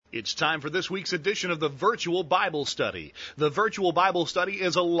It's time for this week's edition of the Virtual Bible Study. The Virtual Bible Study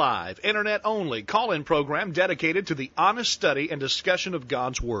is a live, internet-only call-in program dedicated to the honest study and discussion of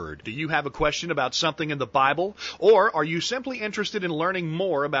God's Word. Do you have a question about something in the Bible? Or are you simply interested in learning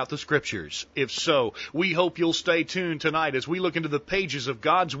more about the Scriptures? If so, we hope you'll stay tuned tonight as we look into the pages of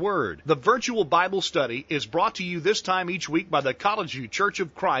God's Word. The Virtual Bible Study is brought to you this time each week by the College View Church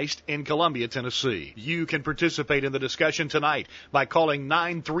of Christ in Columbia, Tennessee. You can participate in the discussion tonight by calling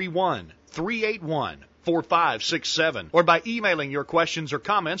 931-381-4567 or by emailing your questions or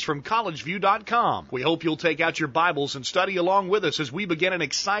comments from collegeview.com. We hope you'll take out your Bibles and study along with us as we begin an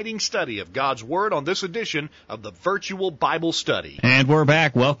exciting study of God's Word on this edition of the Virtual Bible Study. And we're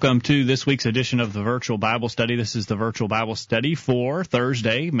back. Welcome to this week's edition of the Virtual Bible Study. This is the Virtual Bible Study for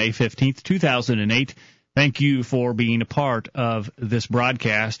Thursday, May 15th, 2008. Thank you for being a part of this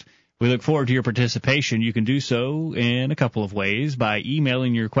broadcast. We look forward to your participation. You can do so in a couple of ways, by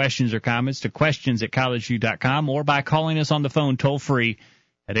emailing your questions or comments to questions@collegeview.com or by calling us on the phone toll-free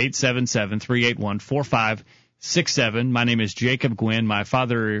at 877-381-4567. My name is Jacob Gwynn. My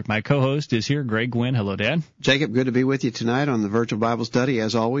co-host is here, Greg Gwynn. Hello, Dad. Jacob, good to be with you tonight on the Virtual Bible Study.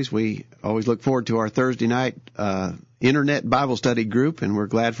 As always, we always look forward to our Thursday night Internet Bible Study group, and we're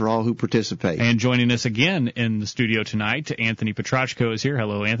glad for all who participate. And joining us again in the studio tonight, Anthony Petrachko is here.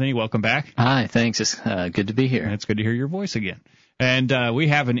 Hello, Anthony. Welcome back. Hi, thanks. It's good to be here. It's good to hear your voice again. And we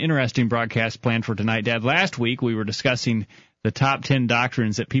have an interesting broadcast planned for tonight, Dad. Last week we were discussing the top 10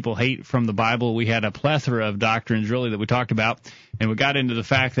 doctrines that people hate from the Bible. We had a plethora of doctrines, really, that we talked about, and we got into the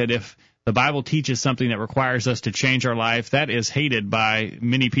fact that if the Bible teaches something that requires us to change our life, that is hated by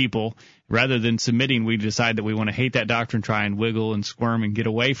many people. Rather than submitting, we decide that we want to hate that doctrine, try and wiggle and squirm and get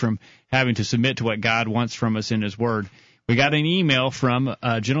away from having to submit to what God wants from us in His Word. We got an email from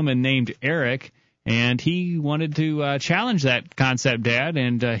a gentleman named Erik, and he wanted to challenge that concept, Dad,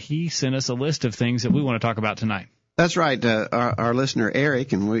 and he sent us a list of things that we want to talk about tonight. That's right, our listener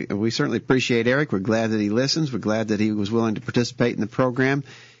Erik, and we certainly appreciate Erik. We're glad that he listens. We're glad that he was willing to participate in the program.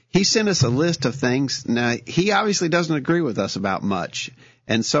 He sent us a list of things. Now, he obviously doesn't agree with us about much.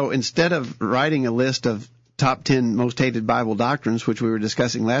 And so instead of writing a list of top 10 most hated Bible doctrines, which we were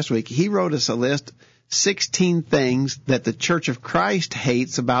discussing last week, he wrote us a list, 16 things that the Church of Christ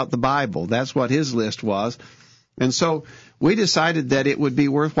hates about the Bible. That's what his list was. And so we decided that it would be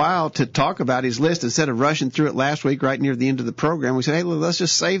worthwhile to talk about his list instead of rushing through it last week right near the end of the program. We said, hey, let's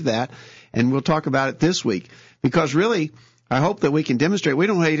just save that, and we'll talk about it this week. Because really, I hope that we can demonstrate we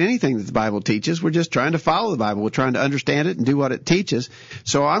don't hate anything that the Bible teaches. We're just trying to follow the Bible. We're trying to understand it and do what it teaches.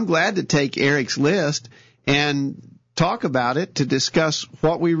 So I'm glad to take Erik's list and talk about it to discuss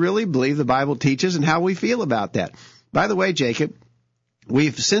what we really believe the Bible teaches and how we feel about that. By the way, Jacob,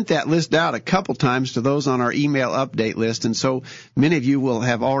 we've sent that list out a couple times to those on our email update list, and so many of you will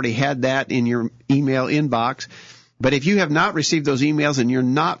have already had that in your email inbox. But if you have not received those emails and you're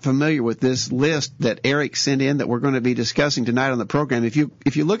not familiar with this list that Erik sent in that we're going to be discussing tonight on the program, if you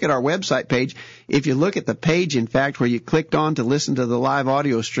look at our website page, if you look at the page, in fact, where you clicked on to listen to the live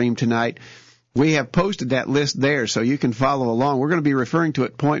audio stream tonight, we have posted that list there so you can follow along. We're going to be referring to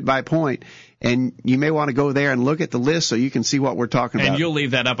it point by point, and you may want to go there and look at the list so you can see what we're talking about. And you'll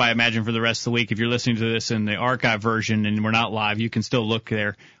leave that up, I imagine, for the rest of the week. If you're listening to this in the archive version and we're not live, you can still look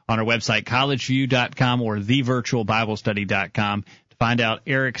there on our website, collegeview.com or thevirtualbiblestudy.com, to find out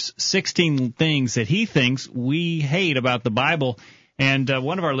Erik's 16 things that he thinks we hate about the Bible. And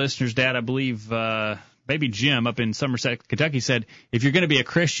one of our listeners, Dad, I believe Baby Jim up in Somerset, Kentucky, said, if you're going to be a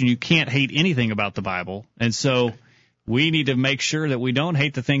Christian, you can't hate anything about the Bible. And so we need to make sure that we don't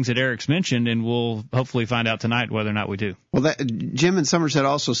hate the things that Erik's mentioned, and we'll hopefully find out tonight whether or not we do. Well, Jim in Somerset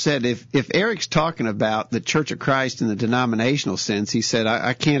also said if Erik's talking about the Church of Christ in the denominational sense, he said,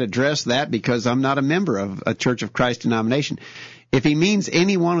 I can't address that because I'm not a member of a Church of Christ denomination. If he means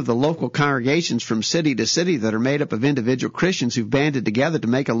any one of the local congregations from city to city that are made up of individual Christians who've banded together to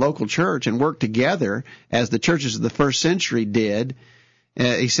make a local church and work together as the churches of the first century did,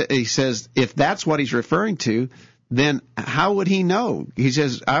 he says if that's what he's referring to, then how would he know? He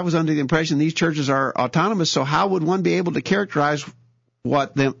says, I was under the impression these churches are autonomous, so how would one be able to characterize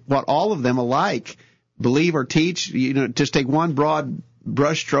what all of them alike believe or teach? Just take one broad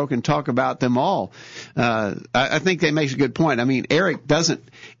brushstroke and talk about them all. I think that makes a good point. I mean, Erik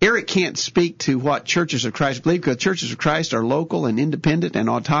can't speak to what churches of Christ believe because churches of Christ are local and independent and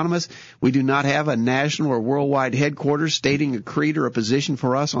autonomous. We do not have a national or worldwide headquarters stating a creed or a position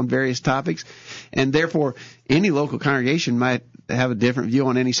for us on various topics, and therefore any local congregation might have a different view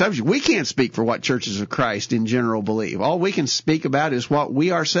on any subject. We can't speak for what churches of Christ in general believe. All we can speak about is what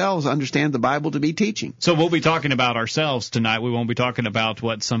we ourselves understand the Bible to be teaching. So we'll be talking about ourselves tonight. We won't be talking about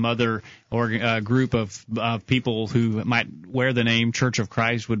what some other group of people who might wear the name Church of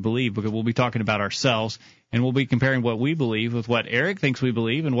Christ would believe, because we'll be talking about ourselves, and we'll be comparing what we believe with what Erik thinks we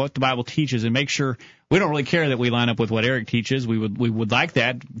believe and what the Bible teaches, and make sure we don't really care that we line up with what Erik teaches. We would like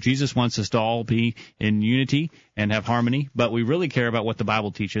that. Jesus wants us to all be in unity and have harmony, but we really care about what the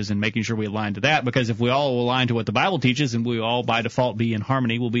Bible teaches and making sure we align to that, because if we all align to what the Bible teaches and we all by default be in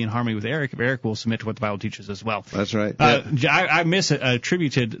harmony, we'll be in harmony with Erik. Erik will submit to what the Bible teaches as well. That's right. I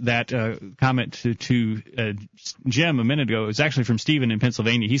misattributed that comment to Jim a minute ago. It was actually from Stephen in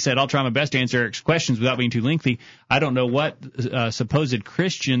Pennsylvania. He said, I'll try my best to answer Erik's questions without being too lengthy. I don't know what supposed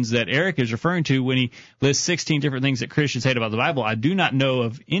Christians that Erik is referring to when he lists 16 different things that Christians hate about the Bible. I do not know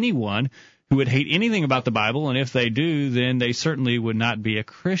of anyone who would hate anything about the Bible, and if they do, then they certainly would not be a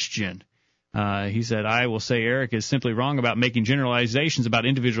Christian. He said, I will say Erik is simply wrong about making generalizations about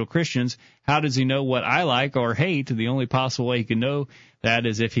individual Christians. How does he know what I like or hate? The only possible way he could know that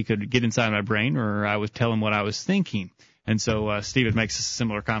is if he could get inside my brain or I would tell him what I was thinking. And so Stephen makes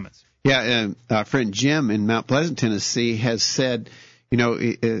similar comments. Yeah, our friend Jim in Mount Pleasant, Tennessee, has said,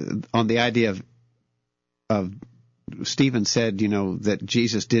 on the idea of Stephen said, that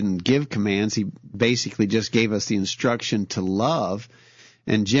Jesus didn't give commands. He basically just gave us the instruction to love.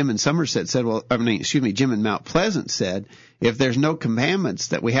 And Jim in Somerset said, Jim in Mount Pleasant said, if there's no commandments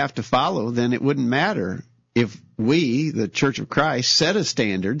that we have to follow, then it wouldn't matter if we, the Church of Christ, set a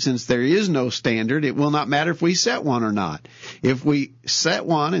standard. Since there is no standard, it will not matter if we set one or not. If we set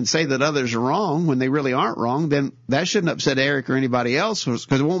one and say that others are wrong when they really aren't wrong, then that shouldn't upset Erik or anybody else,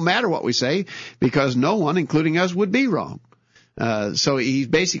 because it won't matter what we say, because no one, including us, would be wrong. So he's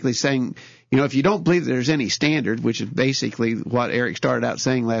basically saying, if you don't believe there's any standard, which is basically what Erik started out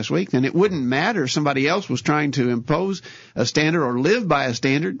saying last week, then it wouldn't matter if somebody else was trying to impose a standard or live by a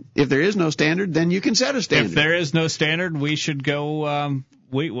standard. If there is no standard, then you can set a standard. If there is no standard, we should go.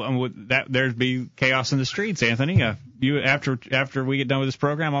 There'd be chaos in the streets, Anthony. After we get done with this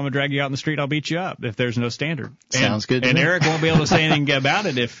program, I'm gonna drag you out in the street. I'll beat you up if there's no standard. Sounds good. And Erik won't be able to say anything about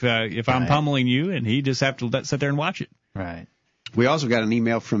it if I'm pummeling you, and he just have to sit there and watch it. Right. We also got an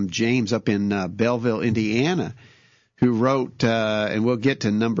email from James up in Belleville, Indiana, who wrote, and we'll get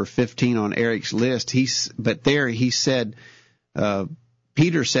to number 15 on Erik's list. He said,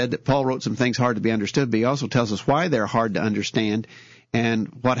 Peter said that Paul wrote some things hard to be understood, but he also tells us why they're hard to understand and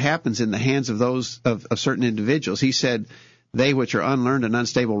what happens in the hands of those of certain individuals. He said, they which are unlearned and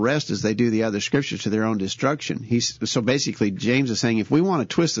unstable rest as they do the other scriptures to their own destruction. So basically, James is saying if we want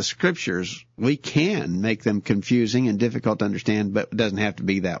to twist the scriptures, we can make them confusing and difficult to understand, but it doesn't have to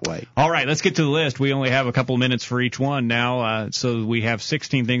be that way. All right, let's get to the list. We only have a couple of minutes for each one now, so we have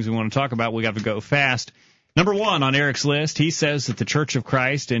 16 things we want to talk about. We got to go fast. Number 1 on Erik's list, he says that the Church of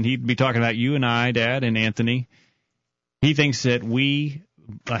Christ, and he'd be talking about you and I, Dad, and Anthony, he thinks that we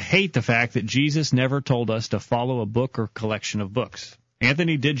hate the fact that Jesus never told us to follow a book or collection of books.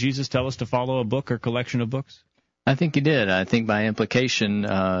 Anthony, did Jesus tell us to follow a book or collection of books? I think he did. I think by implication,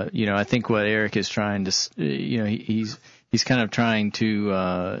 I think what Erik is trying to, he's kind of trying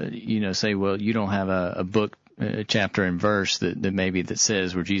to, say, well, you don't have a book, chapter and verse that maybe that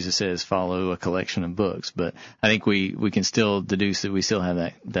says where Jesus says follow a collection of books. But I think we can still deduce that we still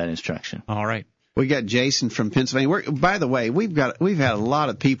have that instruction. All right. We got Jason from Pennsylvania. By the way, we've had a lot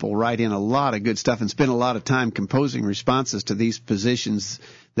of people write in a lot of good stuff and spend a lot of time composing responses to these positions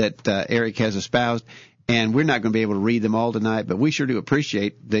that Erik has espoused. And we're not going to be able to read them all tonight, but we sure do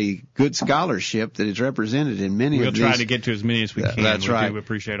appreciate the good scholarship that is represented in many of these. We'll try to get to as many as we can. That's right. We do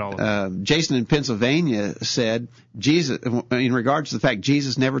appreciate all of it. Jason in Pennsylvania said, Jesus, in regards to the fact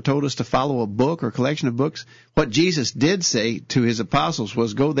Jesus never told us to follow a book or collection of books, what Jesus did say to his apostles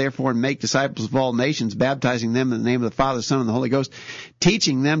was, go therefore and make disciples of all nations, baptizing them in the name of the Father, Son, and the Holy Ghost,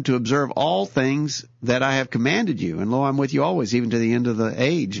 teaching them to observe all things that I have commanded you. And lo, I'm with you always, even to the end of the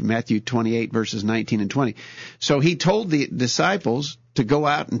age, Matthew 28, verses 19 and 20. So he told the disciples to go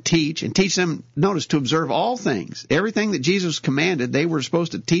out and teach them, notice, to observe all things. Everything that Jesus commanded, they were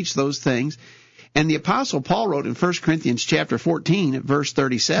supposed to teach those things. And the Apostle Paul wrote in 1 Corinthians chapter 14, at verse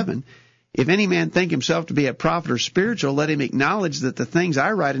 37, if any man think himself to be a prophet or spiritual, let him acknowledge that the things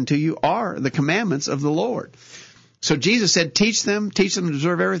I write unto you are the commandments of the Lord. So Jesus said, teach them to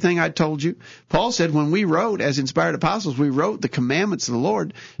observe everything I told you. Paul said when we wrote, as inspired apostles, we wrote the commandments of the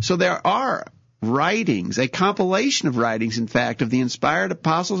Lord. So there are writings, a compilation of writings, in fact, of the inspired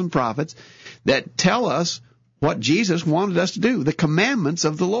apostles and prophets that tell us what Jesus wanted us to do, the commandments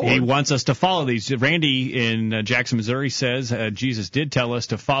of the Lord. He wants us to follow these. Randy in Jackson, Missouri says Jesus did tell us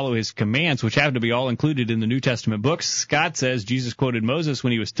to follow his commands, which happen to be all included in the New Testament books. Scott says Jesus quoted Moses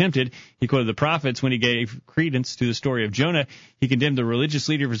when he was tempted. He quoted the prophets when he gave credence to the story of Jonah. He condemned the religious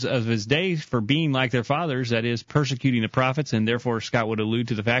leaders of his day for being like their fathers, that is, persecuting the prophets, and therefore Scott would allude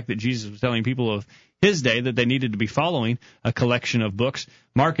to the fact that Jesus was telling people of his day that they needed to be following a collection of books.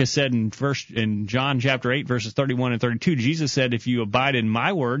 Marcus said in John chapter 8, verses 31 and 32, Jesus said, if you abide in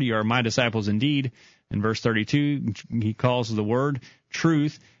my word, you are my disciples indeed. In verse 32, he calls the word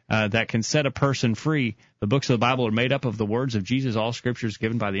truth that can set a person free. The books of the Bible are made up of the words of Jesus. All Scripture is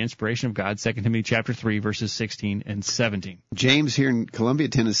given by the inspiration of God. 2 Timothy chapter 3, verses 16 and 17. James here in Columbia,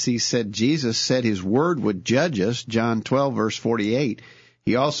 Tennessee said Jesus said his word would judge us. John 12, verse 48.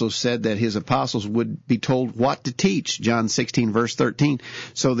 He also said that his apostles would be told what to teach, John 16, verse 13.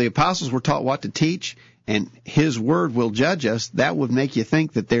 So the apostles were taught what to teach, and his word will judge us. That would make you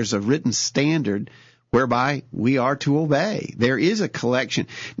think that there's a written standard whereby we are to obey. There is a collection.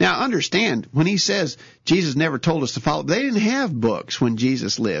 Now, understand, when he says Jesus never told us to follow, they didn't have books when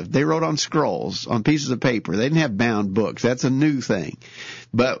Jesus lived. They wrote on scrolls, on pieces of paper. They didn't have bound books. That's a new thing.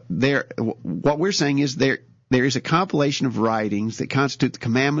 But what we're saying is there is a compilation of writings that constitute the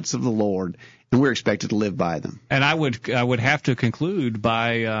commandments of the Lord, and we're expected to live by them. And I would have to conclude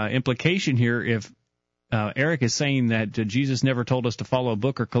by implication here, if Erik is saying that Jesus never told us to follow a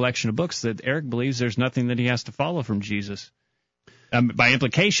book or collection of books, that Erik believes there's nothing that he has to follow from Jesus. By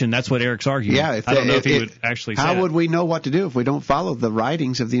implication, that's what Eric's arguing. Yeah, I don't know if he would actually say How would we know what to do if we don't follow the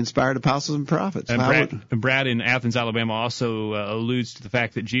writings of the inspired apostles and prophets? And Brad in Athens, Alabama, also alludes to the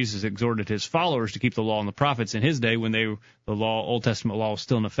fact that Jesus exhorted his followers to keep the law and the prophets in his day when the Old Testament law was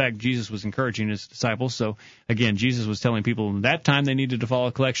still in effect. Jesus was encouraging his disciples. So, again, Jesus was telling people in that time they needed to follow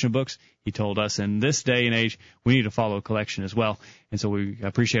a collection of books. He told us in this day and age we need to follow a collection as well. And so we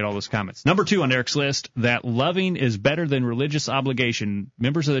appreciate all those comments. Number 2 on Eric's list, that loving is better than religious obligation.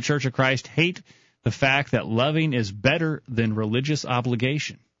 Members of the Church of Christ hate the fact that loving is better than religious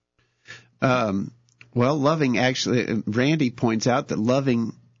obligation. Well, loving actually, Randy points out that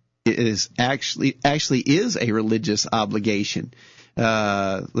loving is actually is a religious obligation.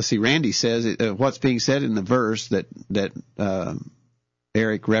 Let's see, Randy says what's being said in the verse that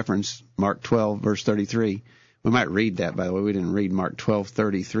Erik referenced, Mark 12, verse 33. We might read that, by the way. We didn't read Mark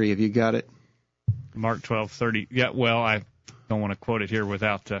 12:33. Have you got it? Mark 12:30. Yeah, well, I don't want to quote it here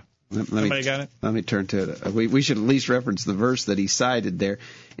without somebody got it? Let me turn to it. We should at least reference the verse that he cited there.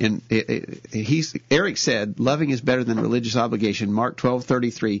 And Erik said, loving is better than religious obligation, Mark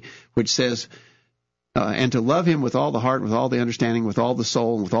 12:33, which says, and to love him with all the heart, with all the understanding, with all the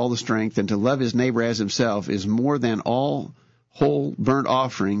soul, and with all the strength, and to love his neighbor as himself is more than all whole burnt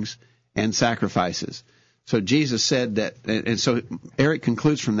offerings and sacrifices. So Jesus said that, and so Erik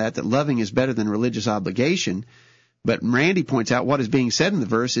concludes from that loving is better than religious obligation. But Randy points out what is being said in the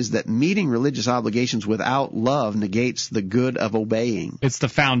verse is that meeting religious obligations without love negates the good of obeying. It's the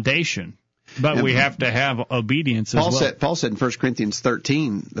foundation. But we have to have obedience as well. Paul said in 1 Corinthians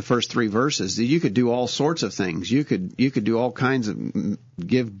 13, the first 3 verses, that you could do all sorts of things. You could do all kinds of,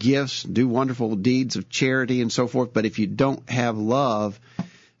 give gifts, do wonderful deeds of charity and so forth. But if you don't have love,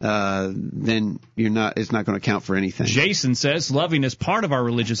 then it's not going to count for anything. Jason says loving is part of our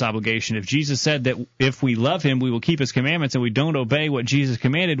religious obligation. If Jesus said that if we love him, we will keep his commandments, and we don't obey what Jesus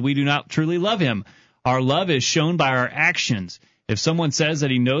commanded, we do not truly love him. Our love is shown by our actions. If someone says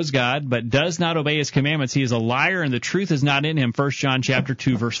that he knows God but does not obey his commandments, he is a liar and the truth is not in him. 1 John chapter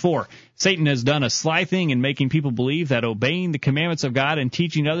 2, verse 4. Satan has done a sly thing in making people believe that obeying the commandments of God and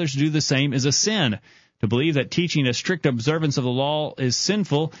teaching others to do the same is a sin. To believe that teaching a strict observance of the law is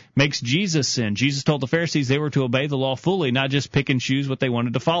sinful makes Jesus sin. Jesus told the Pharisees they were to obey the law fully, not just pick and choose what they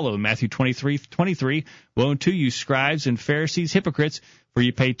wanted to follow. In Matthew 23:23, woe unto you, scribes and Pharisees, hypocrites, for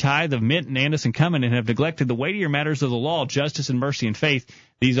you pay tithe of mint and anise and cumin and have neglected the weightier matters of the law, justice and mercy and faith.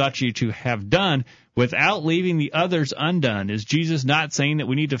 These ought you to have done without leaving the others undone. Is Jesus not saying that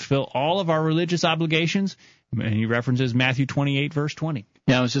we need to fulfill all of our religious obligations? And he references Matthew 28, verse 20.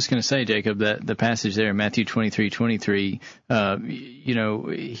 Yeah, I was just going to say, Jacob, that the passage there in Matthew 23:23,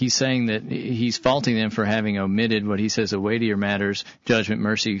 he's saying that he's faulting them for having omitted what he says the weightier matters, judgment,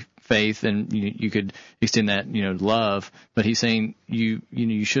 mercy, faith, and you could extend that, love. But he's saying you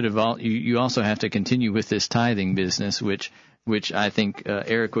should have you also have to continue with this tithing business, which which I think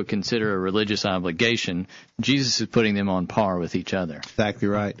Erik would consider a religious obligation, Jesus is putting them on par with each other. Exactly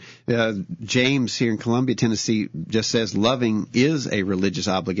right. James here in Columbia, Tennessee, just says loving is a religious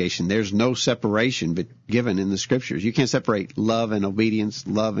obligation. There's no separation given in the Scriptures. You can't separate love and obedience,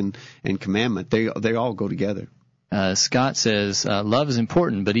 love and commandment. They all go together. Scott says, love is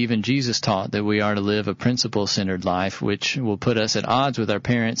important, but even Jesus taught that we are to live a principle-centered life, which will put us at odds with our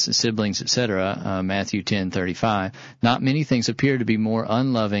parents, siblings, etc., Matthew 10:35. Not many things appear to be more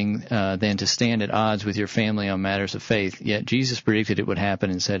unloving than to stand at odds with your family on matters of faith, yet Jesus predicted it would happen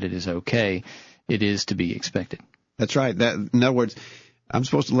and said it is okay. It is to be expected. That's right. In other words, I'm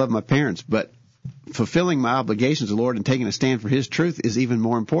supposed to love my parents, but fulfilling my obligations to the Lord and taking a stand for His truth is even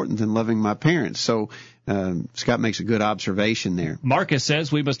more important than loving my parents. So Scott makes a good observation there. Marcus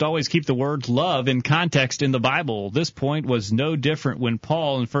says we must always keep the word love in context in the Bible. This point was no different when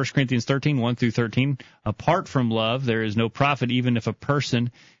Paul in 1 Corinthians 13:1-13, apart from love, there is no profit even if a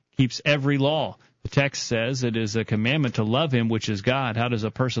person keeps every law. The text says it is a commandment to love Him, which is God. How does a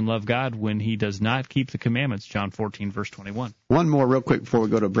person love God when he does not keep the commandments? John 14:21. One more real quick before we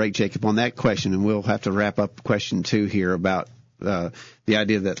go to break, Jacob, on that question, and we'll have to wrap up question 2 here about the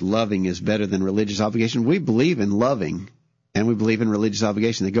idea that loving is better than religious obligation. We believe in loving, and we believe in religious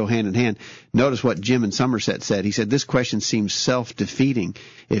obligation. They go hand in hand. Notice what Jim in Somerset said. He said, this question seems self-defeating.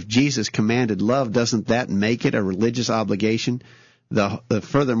 If Jesus commanded love, doesn't that make it a religious obligation?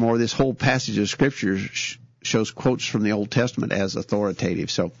 Furthermore, this whole passage of Scripture shows quotes from the Old Testament as authoritative.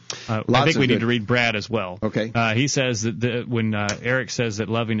 So, I think we need to read Brad as well. Okay. He says that when Erik says that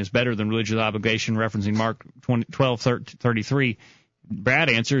loving is better than religious obligation, referencing Mark 12:33, Brad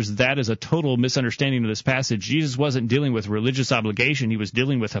answers that is a total misunderstanding of this passage. Jesus wasn't dealing with religious obligation; he was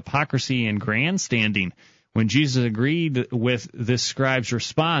dealing with hypocrisy and grandstanding. When Jesus agreed with this scribe's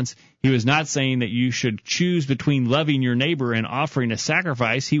response, he was not saying that you should choose between loving your neighbor and offering a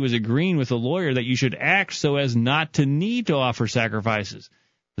sacrifice. He was agreeing with the lawyer that you should act so as not to need to offer sacrifices.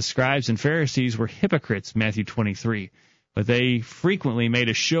 The scribes and Pharisees were hypocrites, Matthew 23, but they frequently made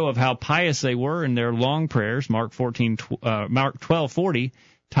a show of how pious they were in their long prayers, Mark 12:40,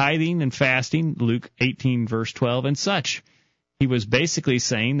 tithing and fasting, Luke 18, verse 12, and such. He was basically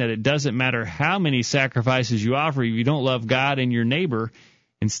saying that it doesn't matter how many sacrifices you offer if you don't love God and your neighbor.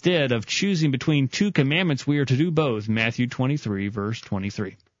 Instead of choosing between two commandments, we are to do both. Matthew 23, verse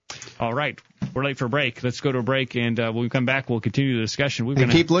 23. All right. We're late for a break. Let's go to a break, and when we come back, we'll continue the discussion.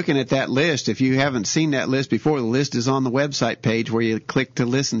 Keep looking at that list. If you haven't seen that list before, the list is on the website page where you click to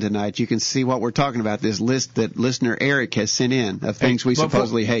listen tonight. You can see what we're talking about, this list that listener Erik has sent in of things we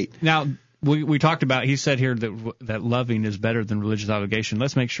supposedly hate. Now, we talked about, he said here that loving is better than religious obligation.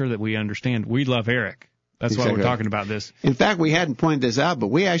 Let's make sure that we understand we love Erik. That's why we're talking about this. In fact, we hadn't pointed this out, but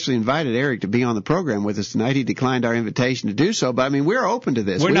we actually invited Erik to be on the program with us tonight. He declined our invitation to do so, but I mean, we're open to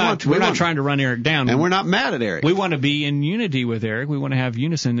this. We're not trying to run Erik down. And we're not mad at Erik. We want to be in unity with Erik. We want to have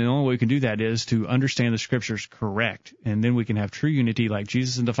unison, and the only way we can do that is to understand the Scriptures correct. And then we can have true unity like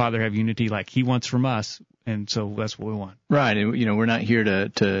Jesus and the Father have unity like He wants from us. And so that's what we want. Right. And, we're not here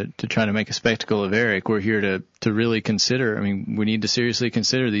to try to make a spectacle of Erik. We're here to really consider. I mean, we need to seriously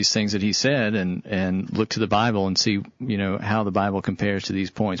consider these things that he said and look to the Bible and see, how the Bible compares to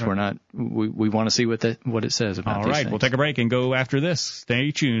these points. Right. We want to see what it says about these things. All right. We'll take a break and go after this. Stay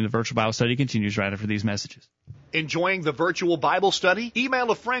tuned. The virtual Bible study continues right after these messages. Enjoying the virtual Bible study?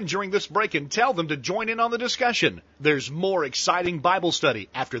 Email a friend during this break and tell them to join in on the discussion. There's more exciting Bible study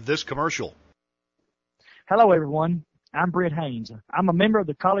after this commercial. Hello, everyone. I'm Brent Haynes. I'm a member of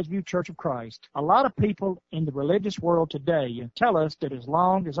the College View Church of Christ. A lot of people in the religious world today tell us that as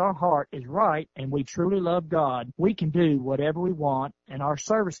long as our heart is right and we truly love God, we can do whatever we want in our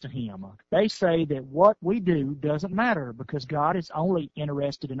service to Him. They say that what we do doesn't matter because God is only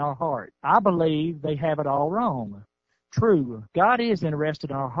interested in our heart. I believe they have it all wrong. True, God is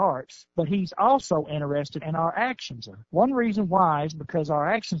interested in our hearts, but He's also interested in our actions. One reason why is because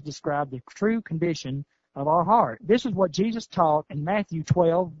our actions describe the true condition of our heart. This is what Jesus taught in Matthew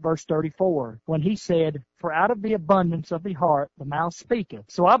 12, verse 34, when He said, "For out of the abundance of the heart the mouth speaketh."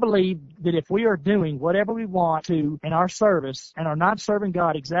 So I believe that if we are doing whatever we want to in our service and are not serving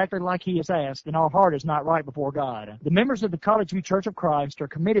God exactly like He has asked, then our heart is not right before God. The members of the College View Church of Christ are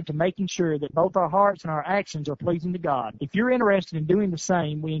committed to making sure that both our hearts and our actions are pleasing to God. If you're interested in doing the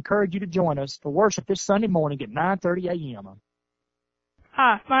same, we encourage you to join us for worship this Sunday morning at 9:30 a.m.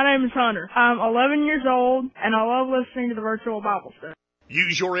 Hi, my name is Hunter. I'm 11 years old, and I love listening to the virtual Bible study.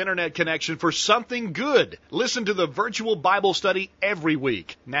 Use your internet connection for something good. Listen to the virtual Bible study every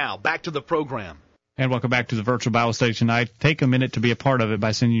week. Now, back to the program. And welcome back to the virtual Bible study tonight. Take a minute to be a part of it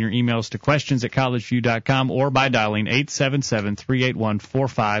by sending your emails to questions@collegeview.com or by dialing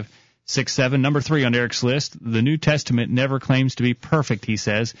 877-381-4567. Number 3 on Eric's list, the New Testament never claims to be perfect, he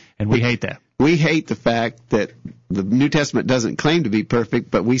says, and we hate that. We hate the fact that the New Testament doesn't claim to be perfect,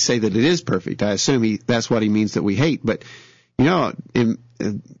 but we say that it is perfect. I assume that's what he means that we hate. But,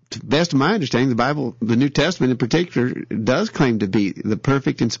 to the best of my understanding, the Bible, the New Testament in particular, does claim to be the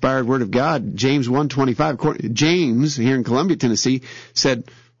perfect, inspired Word of God. James 1:25, James, here in Columbia, Tennessee, said,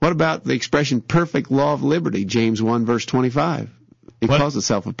 what about the expression perfect law of liberty? James 1, verse 25. It calls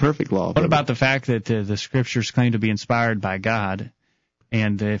itself a perfect law of liberty. What about the fact that the Scriptures claim to be inspired by God?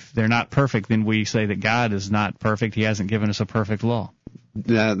 And if they're not perfect, then we say that God is not perfect. He hasn't given us a perfect law.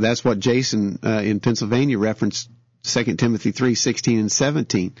 That's what Jason in Pennsylvania referenced, 2 Timothy 3:16 and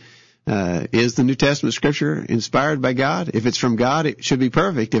 17. Is the New Testament Scripture inspired by God? If it's from God, it should be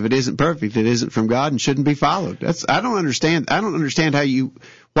perfect. If it isn't perfect, it isn't from God and shouldn't be followed. I don't understand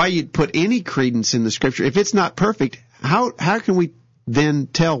why you'd put any credence in the Scripture. If it's not perfect, how can we then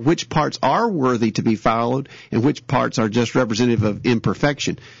tell which parts are worthy to be followed and which parts are just representative of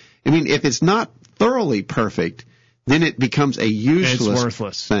imperfection? I mean, if it's not thoroughly perfect, then it becomes a useless, it's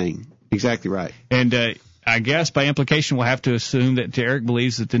worthless thing. Exactly right. And I guess by implication we'll have to assume that Erik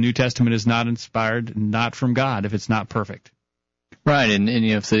believes that the New Testament is not inspired, not from God, if it's not perfect. Right, and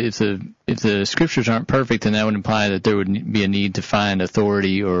if the Scriptures aren't perfect, then that would imply that there would be a need to find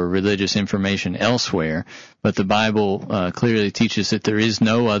authority or religious information elsewhere. But the Bible clearly teaches that there is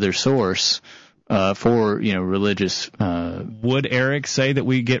no other source for religious. Would Erik say that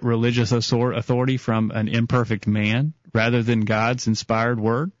we get religious authority from an imperfect man rather than God's inspired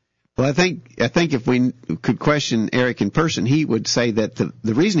Word? Well, I think if we could question Erik in person, he would say that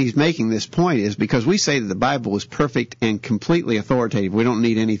the reason he's making this point is because we say that the Bible is perfect and completely authoritative. We don't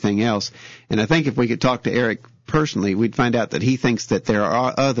need anything else. And I think if we could talk to Erik personally, we'd find out that he thinks that there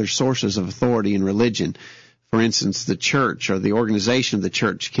are other sources of authority in religion. For instance, the church or the organization of the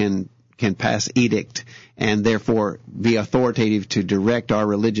church can pass edict and therefore be authoritative to direct our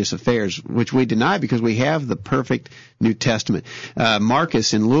religious affairs, which we deny because we have the perfect New Testament.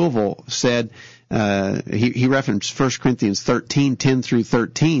 Marcus in Louisville said, he referenced 1 Corinthians 13:10 through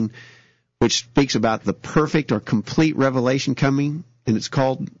 13, which speaks about the perfect or complete revelation coming, and it's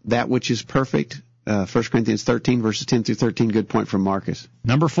called that which is perfect. 1 Corinthians 13, verses 10 through 13, good point from Marcus.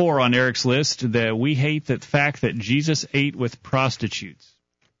 Number 4 on Erik's list, that we hate the fact that Jesus ate with prostitutes.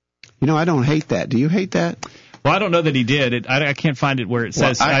 I don't hate that. Do you hate that? Well, I don't know that he did. I can't find it where it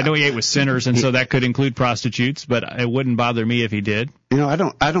says. Well, I know he ate with sinners, and so that could include prostitutes, but it wouldn't bother me if he did. I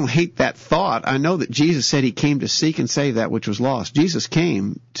don't hate that thought. I know that Jesus said he came to seek and save that which was lost. Jesus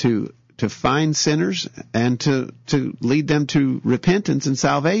came to find sinners and to lead them to repentance and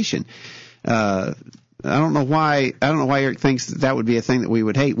salvation. I don't know why Erik thinks that would be a thing that we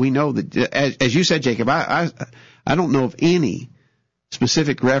would hate. We know that, as you said, Jacob, I don't know of any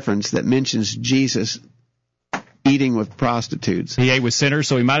specific reference that mentions Jesus eating with prostitutes. He ate with sinners,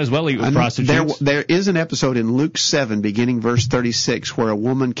 so he might as well eat with prostitutes. There is an episode in Luke 7, beginning verse 36, where a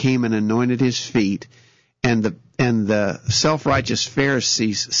woman came and anointed his feet, and the self-righteous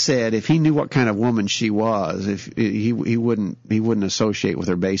Pharisees said if he knew what kind of woman she was, if he wouldn't associate with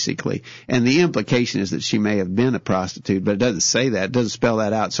her, basically. And the implication is that she may have been a prostitute, but it doesn't say that. It doesn't spell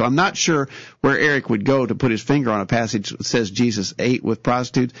that out. So I'm not sure where Erik would go to put his finger on a passage that says Jesus ate with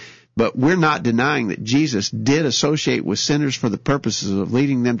prostitutes. But we're not denying that Jesus did associate with sinners for the purposes of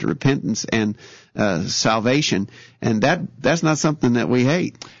leading them to repentance and salvation, and that's not something that we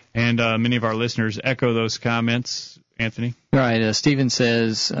hate. And many of our listeners echo those comments. Anthony? Right. Stephen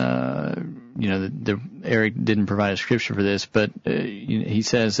says, Erik didn't provide a scripture for this, but he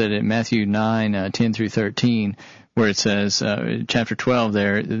says that in Matthew 9, 10 through 13, where it says, chapter 12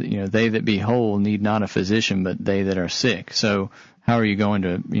 there, they that be whole need not a physician, but they that are sick. So how are you going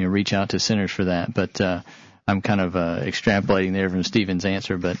to reach out to sinners for that? But I'm kind of extrapolating there from Stephen's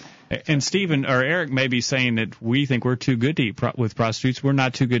answer. And Stephen or Erik may be saying that we think we're too good to eat with prostitutes. We're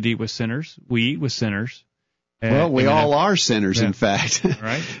not too good to eat with sinners. We eat with sinners. Well, we all are sinners, in fact.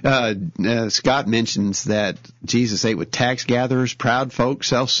 Right. Scott mentions that Jesus ate with tax gatherers, proud folk,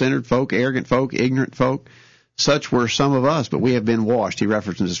 self-centered folk, arrogant folk, ignorant folk. Such were some of us, but we have been washed. He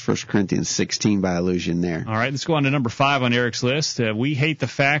references 1 Corinthians 16 by allusion there. All right, let's go on to number 5 on Erik's list. We hate the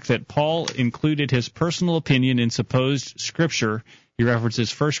fact that Paul included his personal opinion in supposed scripture. He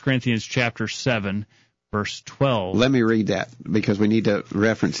references 1 Corinthians chapter 7, verse 12. Let me read that because we need to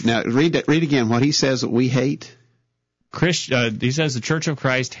reference. Now, read again what he says that we hate. He says the Church of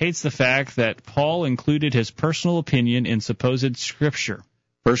Christ hates the fact that Paul included his personal opinion in supposed scripture.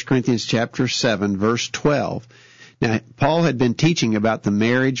 1 Corinthians chapter 7, verse 12. Now, Paul had been teaching about the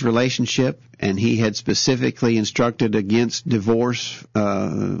marriage relationship, and he had specifically instructed against divorce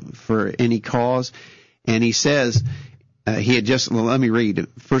for any cause. And he says, let me read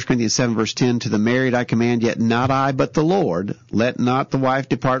 1 Corinthians 7, verse 10, to the married I command, yet not I, but the Lord, let not the wife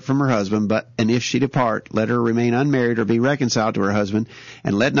depart from her husband, and if she depart, let her remain unmarried or be reconciled to her husband,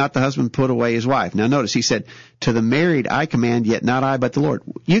 and let not the husband put away his wife. Now notice, he said, to the married I command, yet not I, but the Lord.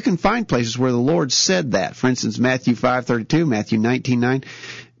 You can find places where the Lord said that. For instance, Matthew 5:32, Matthew 19:9.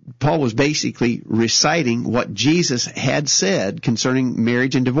 Paul was basically reciting what Jesus had said concerning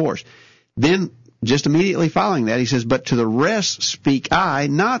marriage and divorce. Then, just immediately following that, he says, but to the rest speak I,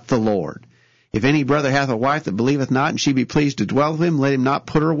 not the Lord. If any brother hath a wife that believeth not, and she be pleased to dwell with him, let him not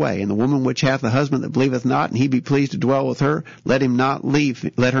put her away. And the woman which hath a husband that believeth not, and he be pleased to dwell with her, let her not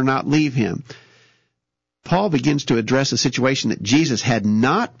leave him. Paul begins to address a situation that Jesus had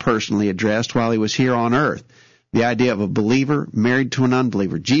not personally addressed while he was here on earth. The idea of a believer married to an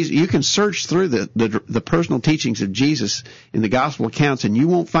unbeliever. You can search through the personal teachings of Jesus in the gospel accounts, and you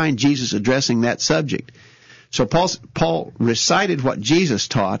won't find Jesus addressing that subject. So Paul recited what Jesus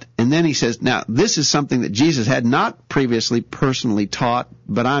taught, and then he says, now, this is something that Jesus had not previously personally taught,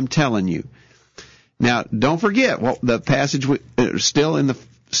 but I'm telling you. Now, don't forget, the passage still in the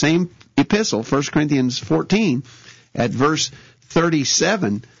same epistle, 1 Corinthians 14, at verse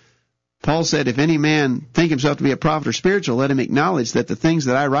 37, Paul said, if any man think himself to be a prophet or spiritual, let him acknowledge that the things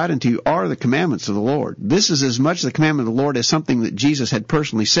that I write unto you are the commandments of the Lord. This is as much the commandment of the Lord as something that Jesus had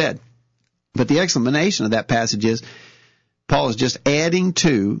personally said. But the explanation of that passage is, Paul is just adding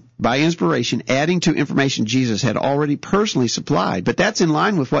to, by inspiration, adding to information Jesus had already personally supplied. But that's in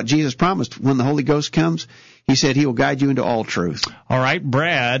line with what Jesus promised when the Holy Ghost comes. He said he will guide you into all truth. All right,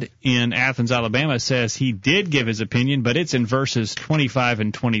 Brad in Athens, Alabama says he did give his opinion, but it's in verses 25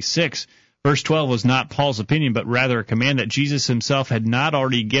 and 26. Verse 12 was not Paul's opinion, but rather a command that Jesus himself had not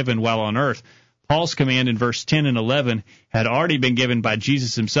already given while on earth. Paul's command in verse 10 and 11 had already been given by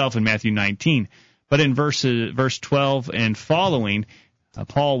Jesus himself in Matthew 19. But in verse 12 and following,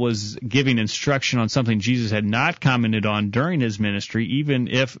 Paul was giving instruction on something Jesus had not commented on during his ministry, even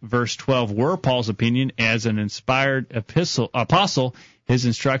if verse 12 were Paul's opinion as an inspired apostle, his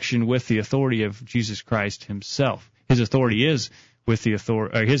instruction with the authority of Jesus Christ himself. His authority is with the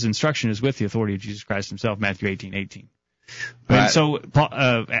authority, or his instruction is with the authority of Jesus Christ himself, Matthew 18:18. And so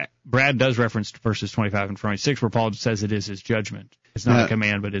Brad does reference verses 25 and 26 where Paul says it is his judgment. It's not a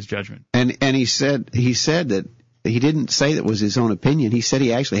command, but his judgment. And he said that he didn't say that was his own opinion. He said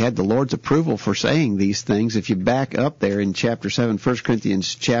he actually had the Lord's approval for saying these things. If you back up there in chapter 7, 1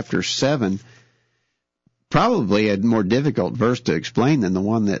 Corinthians chapter 7, probably a more difficult verse to explain than the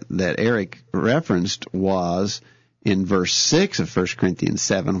one that Erik referenced was in verse 6 of 1 Corinthians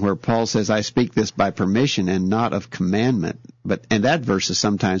 7, where Paul says, I speak this by permission and not of commandment. And that verse is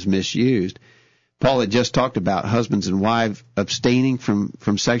sometimes misused. Paul had just talked about husbands and wives abstaining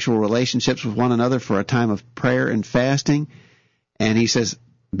from sexual relationships with one another for a time of prayer and fasting. And he says,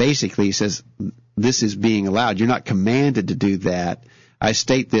 this is being allowed. You're not commanded to do that. I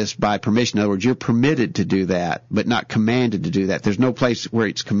state this by permission. In other words, you're permitted to do that, but not commanded to do that. There's no place where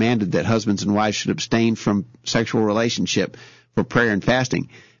it's commanded that husbands and wives should abstain from sexual relationship for prayer and fasting.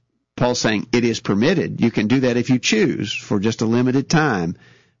 Paul's saying it is permitted. You can do that if you choose for just a limited time,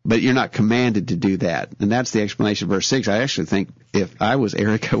 but you're not commanded to do that. And that's the explanation of verse 6. I actually think if I was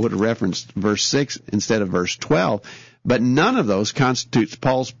Erik, I would have referenced verse 6 instead of verse 12. But none of those constitutes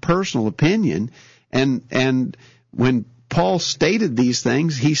Paul's personal opinion. And when Paul stated these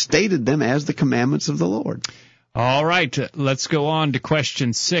things, he stated them as the commandments of the Lord. All right, let's go on to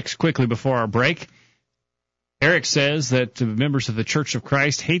question 6 quickly before our break. Erik says that members of the Church of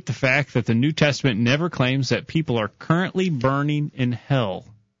Christ hate the fact that the New Testament never claims that people are currently burning in hell.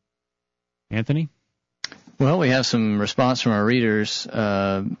 Anthony? Well, we have some response from our readers.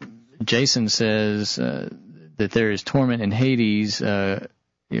 Jason says that there is torment in Hades,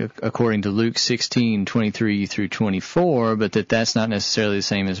 according to Luke 16:23 through 24, but that's not necessarily the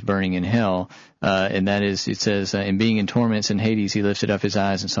same as burning in hell. And that is, it says, in being in torments in Hades, he lifted up his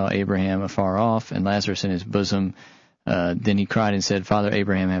eyes and saw Abraham afar off and Lazarus in his bosom. Then he cried and said, Father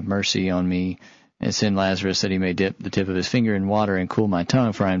Abraham, have mercy on me, and send Lazarus that he may dip the tip of his finger in water and cool my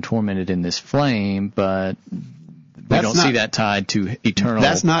tongue, for I am tormented in this flame. But we don't see that tied to eternal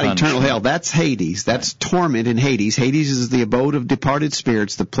That's not punishment. Eternal hell. That's Hades. That's torment in Hades. Hades is the abode of departed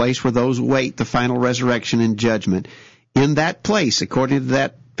spirits, the place where those wait the final resurrection and judgment. In that place, according to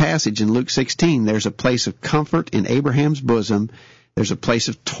that passage in Luke 16, there's a place of comfort in Abraham's bosom. There's a place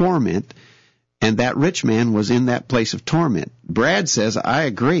of torment and that rich man was in that place of torment. Brad says, I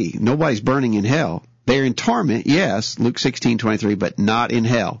agree. Nobody's burning in hell. They're in torment, yes, Luke 16:23, but not in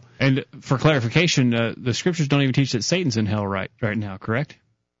hell. And for clarification, the scriptures don't even teach that Satan's in hell right now, correct?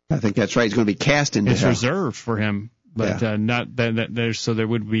 I think that's right. He's going to be cast into hell. It's reserved for him, but not that there's, so there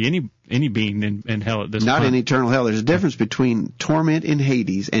would be any being in hell at this point. Not in eternal hell. There's a difference between torment in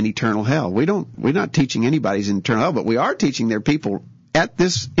Hades and eternal hell. We're not teaching anybody's in eternal hell, but we are teaching their people at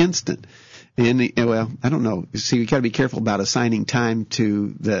this instant. Well, I don't know. See, we got to be careful about assigning time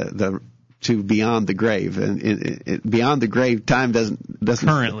to to beyond the grave, and beyond the grave, time doesn't.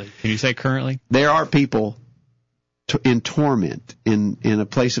 Currently, can you say currently? There are people in torment, in a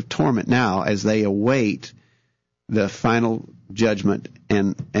place of torment now, as they await the final judgment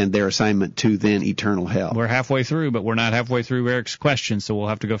and their assignment to then eternal hell. We're halfway through, but we're not halfway through Eric's question, so we'll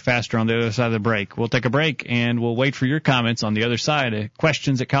have to go faster on the other side of the break. We'll take a break, and we'll wait for your comments on the other side at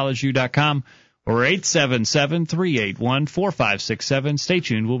questions@collegeview.com or 877-381-4567. Stay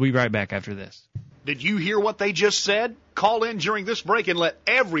tuned. We'll be right back after this. Did you hear what they just said? Call in during this break and let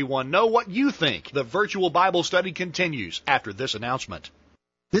everyone know what you think. The virtual Bible study continues after this announcement.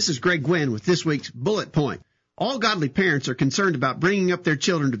 This is Greg Gwynn with this week's Bullet Point. All godly parents are concerned about bringing up their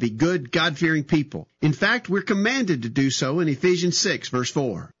children to be good, God-fearing people. In fact, we're commanded to do so in Ephesians 6, verse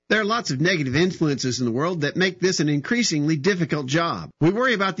 4. There are lots of negative influences in the world that make this an increasingly difficult job. We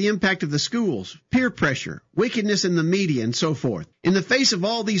worry about the impact of the schools, peer pressure, wickedness in the media, and so forth. In the face of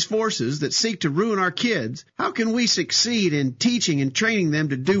all these forces that seek to ruin our kids, how can we succeed in teaching and training them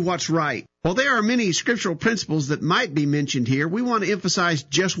to do what's right? While there are many scriptural principles that might be mentioned here, we want to emphasize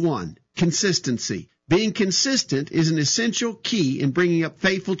just one: consistency. Being consistent is an essential key in bringing up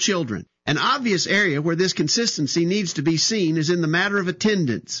faithful children. An obvious area where this consistency needs to be seen is in the matter of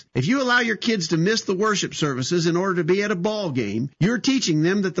attendance. If you allow your kids to miss the worship services in order to be at a ball game, you're teaching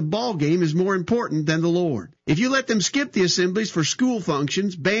them that the ball game is more important than the Lord. If you let them skip the assemblies for school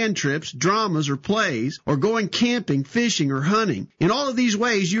functions, band trips, dramas, or plays, or going camping, fishing, or hunting, in all of these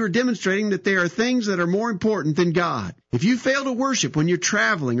ways you are demonstrating that there are things that are more important than God. If you fail to worship when you're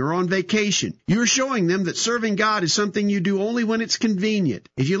traveling or on vacation, you are showing them that serving God is something you do only when it's convenient.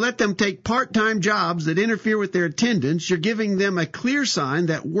 If you let them take part-time jobs that interfere with their attendance, you're giving them a clear sign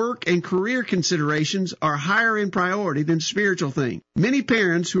that work and career considerations are higher in priority than spiritual things. Many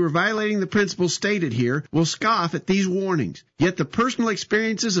parents who are violating the principles stated here will scoff at these warnings. Yet the personal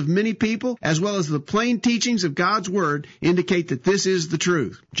experiences of many people, as well as the plain teachings of God's Word, indicate that this is the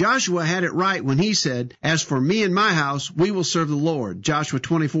truth. Joshua had it right when he said, "As for me and my house, we will serve the Lord." Joshua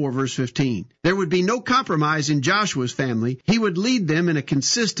 24, verse 15. There would be no compromise in Joshua's family. He would lead them in a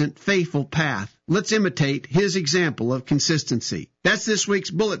consistent, faithful path. Let's imitate his example of consistency. That's this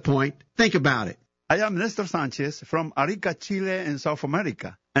week's bullet point. Think about it. I am Nestor Sanchez from Arica, Chile in South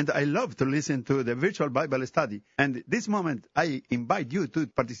America, and I love to listen to the virtual Bible study. And this moment, I invite you to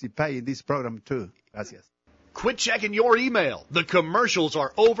participate in this program too. Gracias. Quit checking your email. The commercials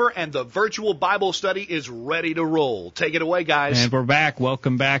are over and the virtual Bible study is ready to roll. Take it away, guys. And we're back.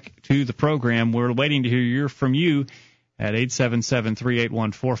 Welcome back to the program. We're waiting to hear from you at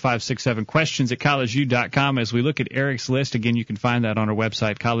 877-381-4567, questions@collegeview.com. As we look at Eric's list, again, you can find that on our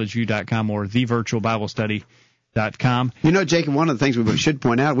website, collegeview.com, or thevirtualbiblestudy.com. You know, Jacob, one of the things we should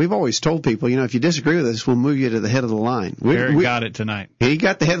point out, we've always told people, if you disagree with us, we'll move you to the head of the line. Eric got it tonight. He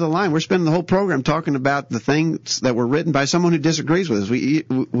got the head of the line. We're spending the whole program talking about the things that were written by someone who disagrees with us.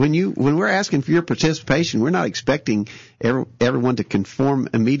 When we're asking for your participation, we're not expecting everyone to conform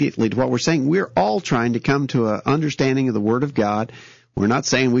immediately to what we're saying. We're all trying to come to an understanding of the Word of God. We're not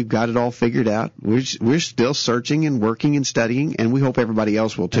saying we've got it all figured out. We're still searching and working and studying, and we hope everybody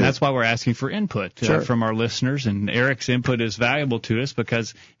else will too. And that's why we're asking for input from our listeners. And Eric's input is valuable to us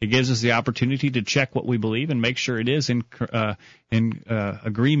because it gives us the opportunity to check what we believe and make sure it is in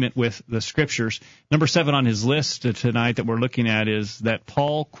agreement with the Scriptures. Number 7 on his list tonight that we're looking at is that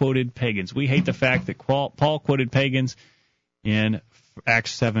Paul quoted pagans. We hate the fact that Paul quoted pagans in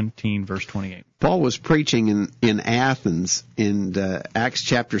Acts 17, verse 28. Paul was preaching in Athens in Acts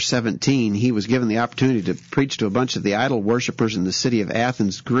chapter 17. He was given the opportunity to preach to a bunch of the idol worshippers in the city of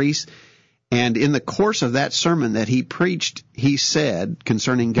Athens, Greece. And in the course of that sermon that he preached, he said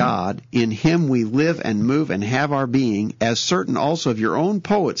concerning God, "In him we live and move and have our being, as certain also of your own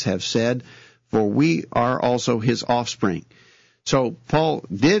poets have said, for we are also his offspring." So Paul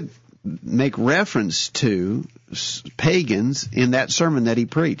did make reference to pagans in that sermon that he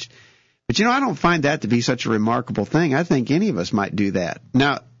preached. But I don't find that to be such a remarkable thing. I think any of us might do that.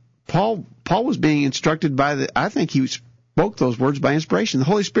 Now, Paul was being instructed I think he spoke those words by inspiration. The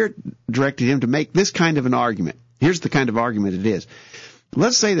Holy Spirit directed him to make this kind of an argument. Here's the kind of argument it is.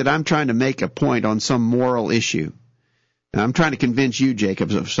 let's say that I'm trying to make a point on some moral issue. And I'm trying to convince you,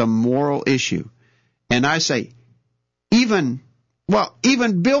 Jacob, of some moral issue. And I say, even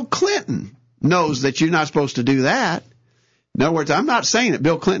Bill Clinton knows that you're not supposed to do that. In other words, I'm not saying that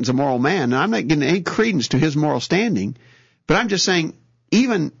Bill Clinton's a moral man, and I'm not giving any credence to his moral standing, but I'm just saying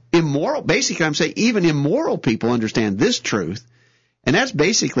even immoral people understand this truth. And that's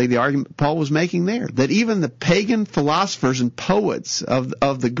basically the argument Paul was making there, that even the pagan philosophers and poets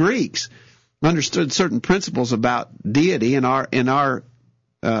of the Greeks understood certain principles about deity and our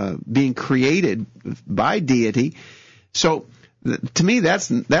being created by deity. So to me, that's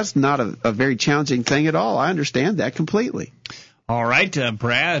not a very challenging thing at all. I understand that completely. All right.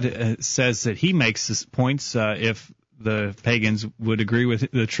 Brad says that he makes his points. If the pagans would agree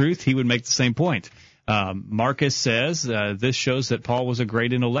with the truth, he would make the same point. Marcus says this shows that Paul was a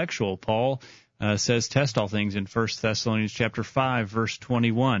great intellectual. Paul says test all things in 1 Thessalonians chapter 5, verse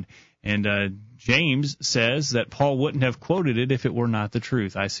 21. And James says that Paul wouldn't have quoted it if it were not the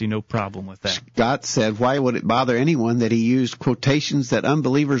truth. I see no problem with that. Scott said, why would it bother anyone that he used quotations that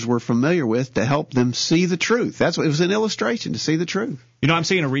unbelievers were familiar with to help them see the truth? It was an illustration to see the truth. You know, I'm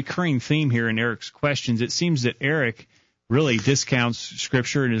seeing a recurring theme here in Eric's questions. It seems that Erik really discounts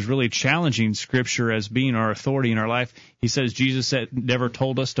Scripture and is really challenging Scripture as being our authority in our life. He says Jesus never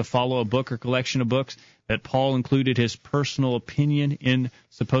told us to follow a book or collection of books, that Paul included his personal opinion in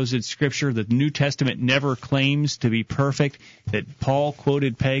supposed Scripture, that the New Testament never claims to be perfect, that Paul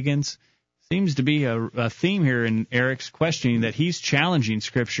quoted pagans. Seems to be a theme here in Erik's questioning, that he's challenging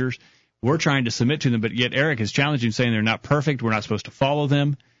Scriptures. We're trying to submit to them, but yet Erik is challenging, saying they're not perfect, we're not supposed to follow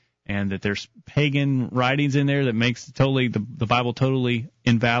them, and that there's pagan writings in there that makes the Bible totally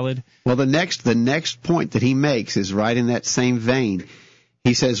invalid. Well, the next point that he makes is right in that same vein.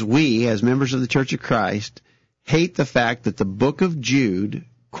 He says, we, as members of the Church of Christ, hate the fact that the book of Jude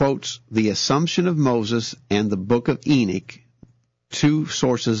quotes the Assumption of Moses and the book of Enoch, two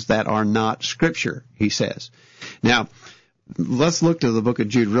sources that are not Scripture, he says. Now, let's look to the book of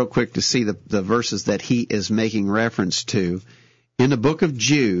Jude real quick to see the verses that he is making reference to. In the book of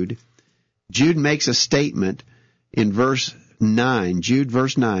Jude, Jude makes a statement in verse 9, Jude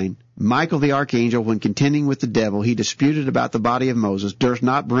verse 9, Michael the archangel, when contending with the devil, he disputed about the body of Moses, durst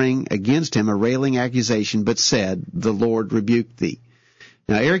not bring against him a railing accusation, but said, the Lord rebuked thee.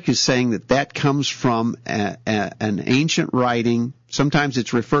 Now, Erik is saying that comes from an ancient writing. Sometimes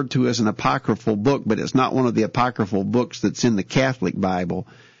it's referred to as an apocryphal book, but it's not one of the apocryphal books that's in the Catholic Bible,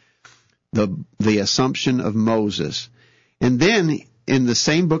 the Assumption of Moses. And then, in the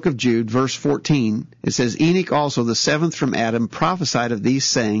same book of Jude, verse 14, it says, Enoch also, the seventh from Adam, prophesied of these,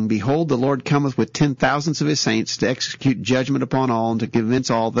 saying, Behold, the Lord cometh with 10,000s of his saints to execute judgment upon all and to convince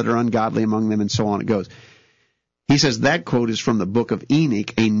all that are ungodly among them, and so on it goes. He says that quote is from the book of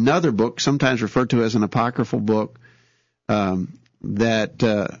Enoch, another book, sometimes referred to as an apocryphal book,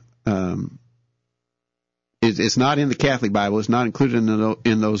 that it's not in the Catholic Bible. It's not included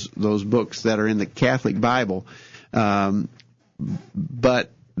in those books that are in the Catholic Bible.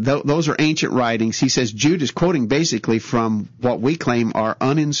 But those are ancient writings. He says Jude is quoting basically from what we claim are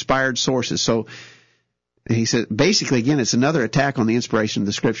uninspired sources. So he said, basically, again, it's another attack on the inspiration of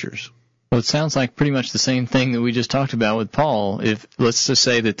the Scriptures. Well, it sounds like pretty much the same thing that we just talked about with Paul. If let's just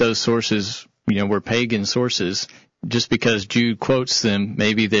say that those sources, were pagan sources, just because Jude quotes them,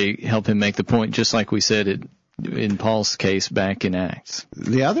 maybe they help him make the point, just like we said in Paul's case back in Acts.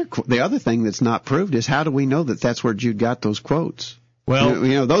 The other thing that's not proved is, how do we know that that's where Jude got those quotes?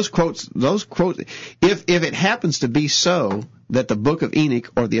 Well, those quotes. If it happens to be so that the book of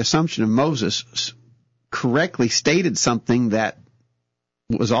Enoch or the Assumption of Moses correctly stated something that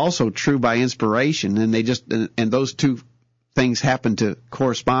was also true by inspiration, and and those two things happen to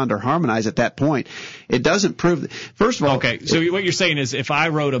correspond or harmonize at that point, it doesn't prove that. First of all, okay. So what you're saying is, if I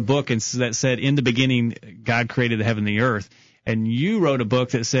wrote a book that said, "In the beginning, God created the heaven and the earth," and you wrote a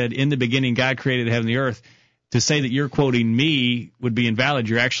book that said, "In the beginning, God created the heaven and the earth," to say that you're quoting me would be invalid.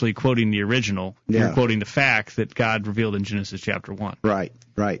 You're actually quoting the original. Yeah. You're quoting the fact that God revealed in Genesis chapter 1. Right.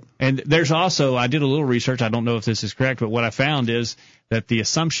 And there's also, I did a little research, I don't know if this is correct, but what I found is that the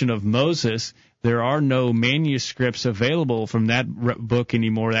Assumption of Moses, there are no manuscripts available from that book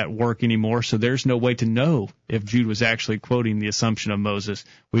anymore, that work anymore, so there's no way to know if Jude was actually quoting the Assumption of Moses.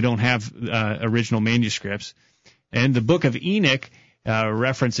 We don't have original manuscripts. And the book of Enoch,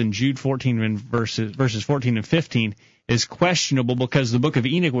 reference in Jude 14 and verses 14 and 15, is questionable because the book of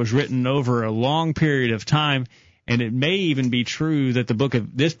Enoch was written over a long period of time, and it may even be true that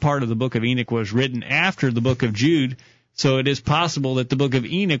this part of the book of Enoch was written after the book of Jude, so it is possible that the book of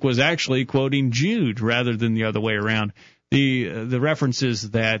Enoch was actually quoting Jude rather than the other way around. the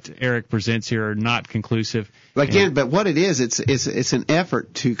references that Erik presents here are not conclusive. Again, but what it is, it's an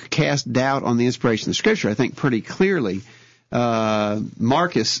effort to cast doubt on the inspiration of the Scripture. I think pretty clearly.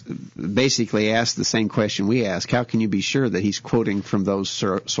 Marcus basically asked the same question we ask. How can you be sure that he's quoting from those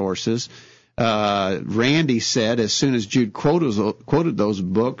sources? Randy said as soon as Jude quoted those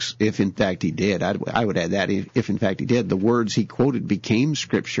books, if in fact he did, I would add that, if in fact he did, the words he quoted became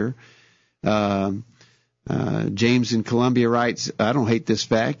Scripture. James in Columbia writes, I don't hate this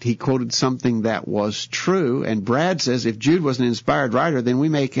fact. He quoted something that was true. And Brad says, if Jude was an inspired writer, then we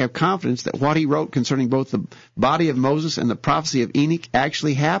may have confidence that what he wrote concerning both the body of Moses and the prophecy of Enoch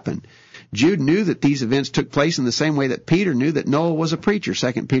actually happened. Jude knew that these events took place in the same way that Peter knew that Noah was a preacher,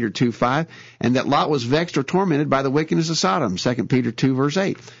 2 Peter 2:5, and that Lot was vexed or tormented by the wickedness of Sodom, 2 Peter 2, verse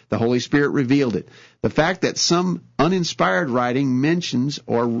 8. The Holy Spirit revealed it. The fact that some uninspired writing mentions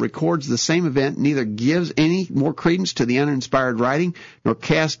or records the same event neither gives any more credence to the uninspired writing nor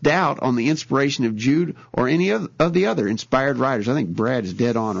casts doubt on the inspiration of Jude or any of the other inspired writers. I think Brad is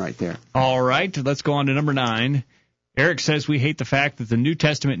dead on right there. All right, let's go on to number 9. Erik says we hate the fact that the New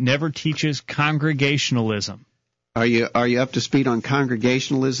Testament never teaches congregationalism. Are you up to speed on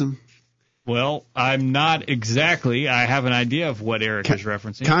congregationalism? Well, I'm not exactly. I have an idea of what Erik is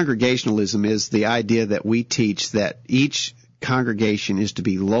referencing. Congregationalism is the idea that we teach that each congregation is to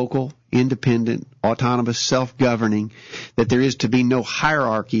be local, independent, autonomous, self-governing, that there is to be no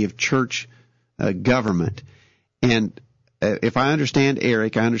hierarchy of church government. And if I understand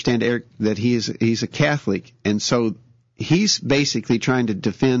Erik that he's a Catholic, and so he's basically trying to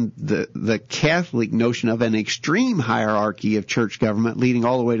defend the Catholic notion of an extreme hierarchy of church government leading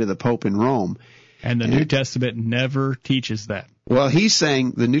all the way to the Pope in Rome. And the New Testament never teaches that. Well, he's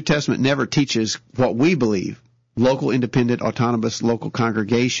saying the New Testament never teaches what we believe, local, independent, autonomous, local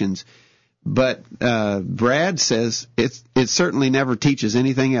congregations. But Brad says it certainly never teaches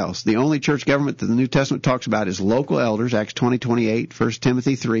anything else. The only church government that the New Testament talks about is local elders, Acts 20:28, 1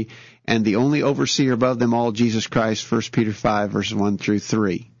 Timothy 3, and the only overseer above them all, Jesus Christ, 1 Peter 5, verses 1 through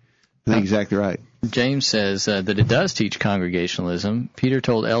 3. I think exactly right. James says that it does teach congregationalism. Peter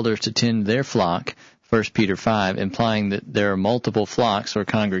told elders to tend their flock, 1 Peter 5, implying that there are multiple flocks or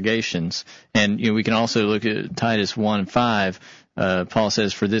congregations. And we can also look at Titus 1:5. Paul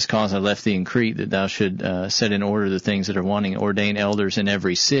says, for this cause I left thee in Crete, that thou should set in order the things that are wanting, ordain elders in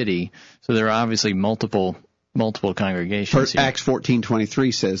every city. So there are obviously multiple congregations here. Acts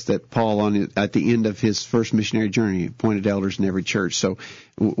 14:23 says that Paul, at the end of his first missionary journey, appointed elders in every church. So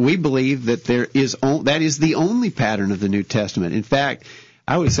we believe that that is the only pattern of the New Testament. In fact,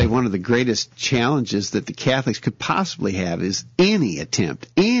 I would say one of the greatest challenges that the Catholics could possibly have is any attempt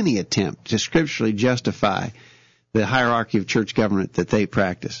to scripturally justify the hierarchy of church government that they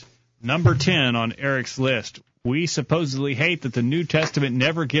practice. Number 10 on Erik's list. We supposedly hate that the New Testament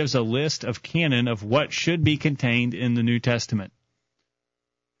never gives a list of canon of what should be contained in the New Testament.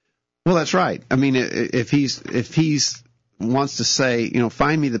 Well, that's right. I mean, if he's wants to say,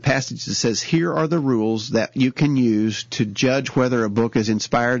 find me the passage that says, here are the rules that you can use to judge whether a book is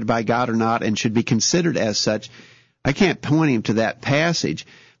inspired by God or not and should be considered as such, I can't point him to that passage.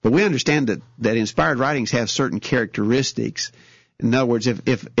 But we understand that inspired writings have certain characteristics. In other words,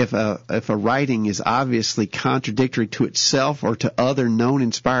 if a writing is obviously contradictory to itself or to other known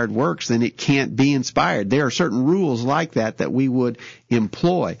inspired works, then it can't be inspired. There are certain rules like that we would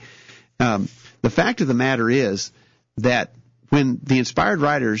employ. The fact of the matter is that when the inspired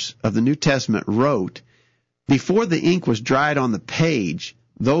writers of the New Testament wrote, before the ink was dried on the page,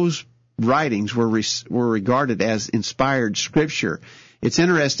 those writings were regarded as inspired scripture. It's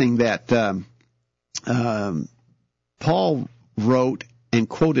interesting that Paul wrote and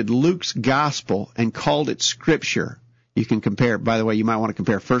quoted Luke's gospel and called it scripture. You can compare, by the way, you might want to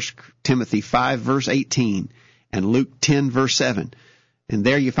compare 1 Timothy 5, verse 18 and Luke 10, verse 7. And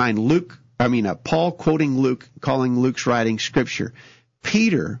there you find Paul quoting Luke, calling Luke's writing scripture.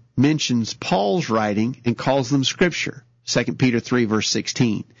 Peter mentions Paul's writing and calls them scripture, 2 Peter 3, verse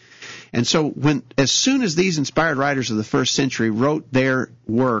 16. And so as soon as these inspired writers of the first century wrote their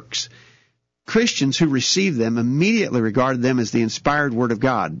works, Christians who received them immediately regarded them as the inspired Word of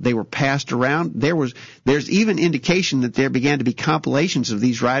God. They were passed around. There's even indication that there began to be compilations of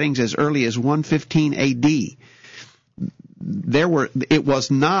these writings as early as 115 A.D. It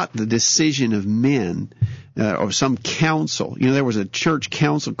was not the decision of men or some council. There was a church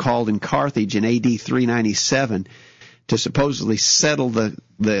council called in Carthage in A.D. 397 to supposedly settle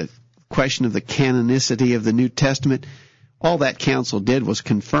the question of the canonicity of the New Testament. All that council did was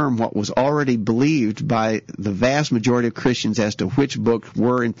confirm what was already believed by the vast majority of Christians as to which books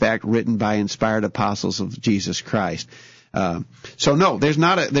were in fact written by inspired apostles of Jesus Christ. So no, there's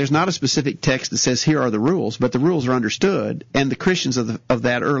not a specific text that says here are the rules, but the rules are understood, and the Christians of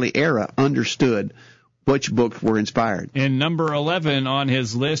that early era understood which books were inspired. In number 11 on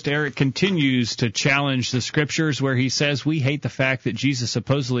his list, Erik continues to challenge the Scriptures, where he says we hate the fact that Jesus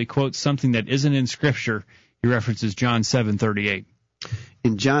supposedly quotes something that isn't in Scripture. He references John 7:38.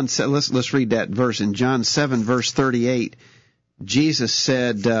 In John, let's read that verse. In John 7, verse 38, Jesus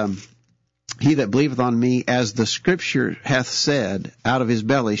said, "He that believeth on me, as the Scripture hath said, out of his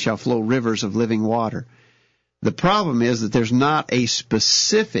belly shall flow rivers of living water." The problem is that there's not a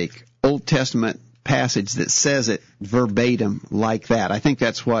specific Old Testament passage that says it verbatim like that. I think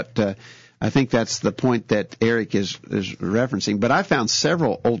that's the point that Erik is referencing. But I found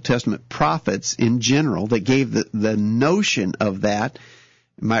several Old Testament prophets in general that gave the notion of that.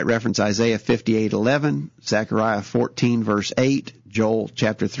 You might reference Isaiah 58:11, Zechariah 14 verse 8, Joel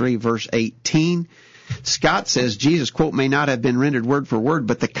chapter 3 verse 18. Scott says Jesus, quote, may not have been rendered word for word,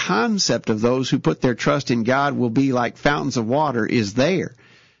 but the concept of those who put their trust in God will be like fountains of water is there.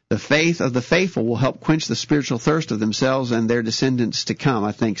 The faith of the faithful will help quench the spiritual thirst of themselves and their descendants to come.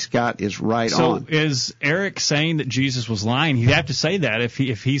 I think Scott is right on. So is Erik saying that Jesus was lying? He'd have to say that if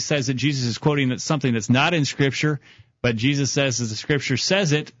he says that Jesus is quoting something that's not in Scripture, but Jesus says that the Scripture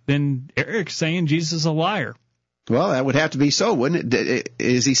says it, then Erik's saying Jesus is a liar. Well, that would have to be so, wouldn't it?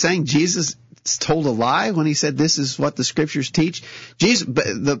 Is he saying Jesus told a lie when he said this is what the Scriptures teach?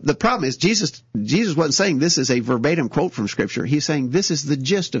 The problem is Jesus wasn't saying this is a verbatim quote from Scripture. He's saying this is the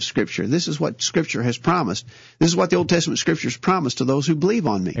gist of Scripture. This is what Scripture has promised. This is what the Old Testament Scriptures promised to those who believe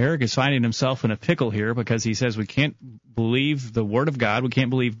on me. Erik is finding himself in a pickle here because he says we can't believe the Word of God. We can't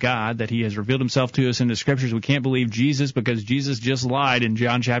believe God, that He has revealed Himself to us in the Scriptures. We can't believe Jesus because Jesus just lied in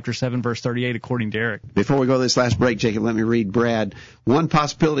John chapter 7, verse 38, according to Erik. Before we go to this last break, Jacob, let me read Brad. One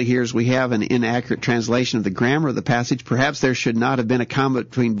possibility here is we have an inaccurate translation of the grammar of the passage. Perhaps there should not have been a comma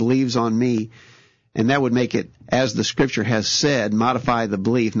between believes on me, and that would make it, as the Scripture has said, modify the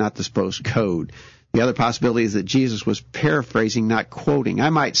belief, not the supposed code. The other possibility is that Jesus was paraphrasing, not quoting. I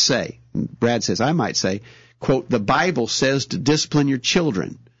might say, quote, the Bible says to discipline your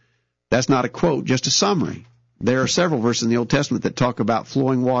children. That's not a quote, just a summary. There are several verses in the Old Testament that talk about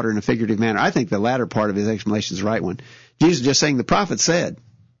flowing water in a figurative manner. I think the latter part of his explanation is the right one. Jesus is just saying the prophet said,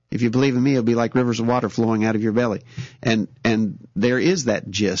 if you believe in me, it'll be like rivers of water flowing out of your belly. And there is that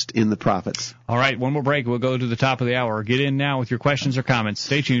gist in the prophets. All right, one more break. We'll go to the top of the hour. Get in now with your questions or comments.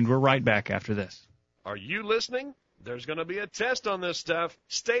 Stay tuned. We're right back after this. Are you listening? There's going to be a test on this stuff.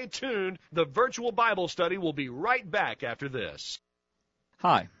 Stay tuned. The virtual Bible study will be right back after this.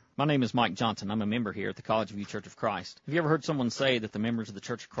 Hi, my name is Mike Johnson. I'm a member here at the College View Church of Christ. Have you ever heard someone say that the members of the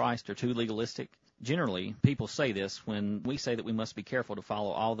Church of Christ are too legalistic? Generally, people say this when we say that we must be careful to follow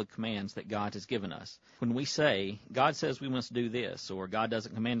all the commands that God has given us. When we say, God says we must do this, or God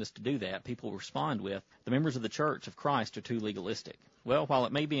doesn't command us to do that, people respond with, the members of the Church of Christ are too legalistic. Well, while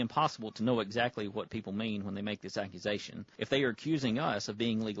it may be impossible to know exactly what people mean when they make this accusation, if they are accusing us of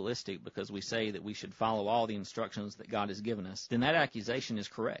being legalistic because we say that we should follow all the instructions that God has given us, then that accusation is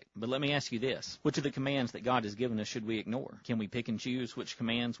correct. But let me ask you this. Which of the commands that God has given us should we ignore? Can we pick and choose which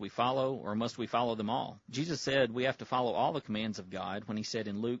commands we follow, or must we follow them all? Jesus said we have to follow all the commands of God when he said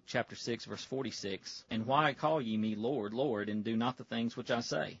in Luke chapter 6, verse 46, and why call ye me Lord, Lord, and do not the things which I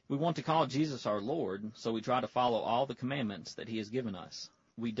say? We want to call Jesus our Lord, so we try to follow all the commandments that he has given us.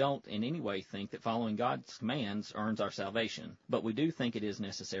 We don't in any way think that following God's commands earns our salvation, but we do think it is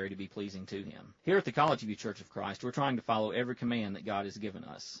necessary to be pleasing to him. Here at the College View Church of Christ, we're trying to follow every command that God has given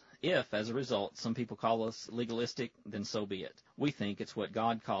us. If, as a result, some people call us legalistic, then so be it. We think it's what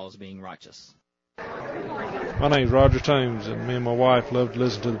God calls being righteous. My name's Roger Toombs, and me and my wife love to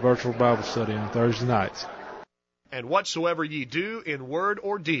listen to the virtual Bible study on Thursday nights. And whatsoever ye do in word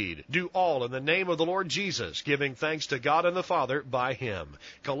or deed, do all in the name of the Lord Jesus, giving thanks to God and the Father by him.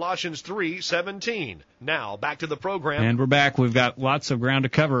 Colossians 3:17. Now, back to the program. And we're back. We've got lots of ground to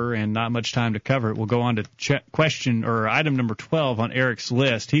cover and not much time to cover it. We'll go on to question or item number 12 on Erik's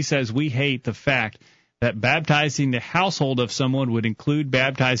list. He says we hate the fact that baptizing the household of someone would include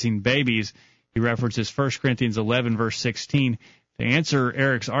baptizing babies. He references 1 Corinthians 11, verse 16. To answer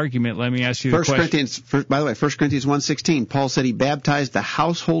Erik's argument, let me ask you the question. By the way, 1 Corinthians 1:16, Paul said he baptized the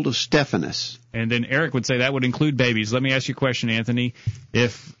household of Stephanas. And then Erik would say that would include babies. Let me ask you a question, Anthony.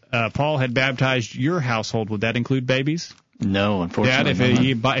 If Paul had baptized your household, would that include babies? No,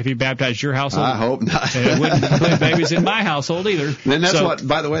 unfortunately. Dad, if he baptized your household, I hope not. It wouldn't include babies in my household either. Then that's what.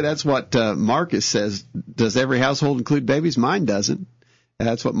 By the way, that's what Marcus says. Does every household include babies? Mine doesn't.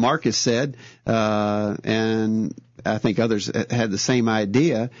 That's what Marcus said, and I think others had the same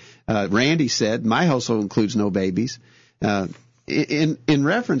idea. Randy said, my household includes no babies. In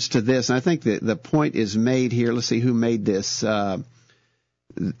reference to this, and I think that the point is made here. Let's see who made this. In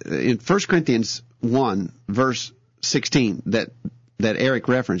 1 Corinthians 1, verse 16, that Erik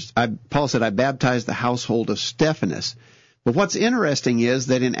referenced, Paul said, I baptized the household of Stephanas. But what's interesting is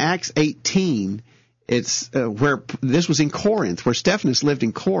that in Acts 18, it's where this was in Corinth, where Stephanas lived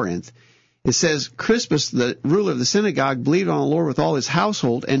in Corinth. It says, Crispus, the ruler of the synagogue, believed on the Lord with all his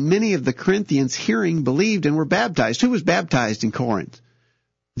household, and many of the Corinthians hearing believed and were baptized. Who was baptized in Corinth?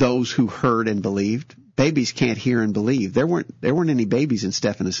 Those who heard and believed. Babies can't hear and believe. There weren't any babies in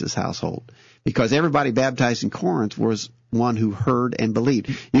Stephanas' household, because everybody baptized in Corinth was one who heard and believed.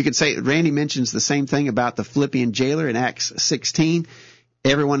 You could say, Randy mentions the same thing about the Philippian jailer in Acts 16.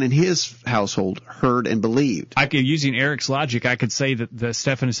 Everyone in his household heard and believed. Using Erik's logic, I could say that the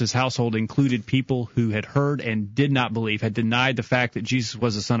Stephanas' household included people who had heard and did not believe, had denied the fact that Jesus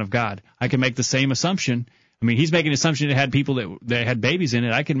was the Son of God. I can make the same assumption. I mean, he's making an assumption it had people that had babies in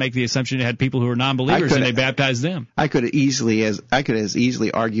it. I can make the assumption it had people who were non-believers and they baptized them. I could as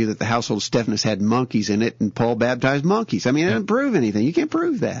easily argue that the household of Stephanas had monkeys in it and Paul baptized monkeys. I mean, it doesn't prove anything. You can't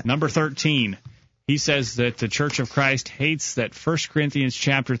prove that. Number 13. He says that the Church of Christ hates that 1 Corinthians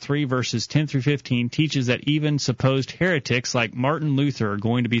chapter 3, verses 10 through 15 teaches that even supposed heretics like Martin Luther are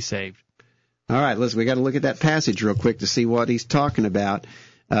going to be saved. All right, listen, we got to look at that passage real quick to see what he's talking about.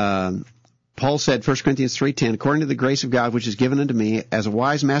 Paul said, 1 Corinthians 3:10, according to the grace of God which is given unto me, as a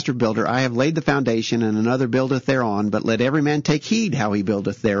wise master builder, I have laid the foundation, and another buildeth thereon, but let every man take heed how he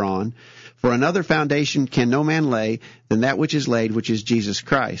buildeth thereon. For another foundation can no man lay than that which is laid, which is Jesus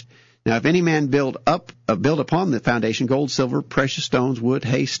Christ. Now, if any man build upon the foundation gold, silver, precious stones, wood,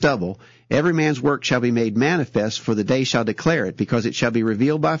 hay, stubble, every man's work shall be made manifest, for the day shall declare it, because it shall be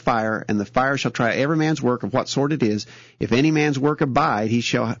revealed by fire, and the fire shall try every man's work of what sort it is. If any man's work abide, he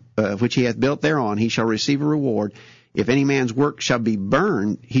shall, which he hath built thereon, he shall receive a reward. If any man's work shall be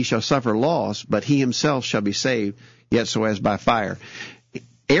burned, he shall suffer loss, but he himself shall be saved, yet so as by fire.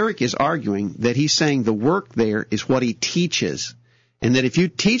 Erik is arguing that he's saying the work there is what he teaches. And that if you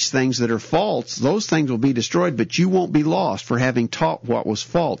teach things that are false, those things will be destroyed, but you won't be lost for having taught what was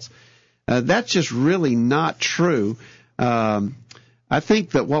false. That's just really not true. I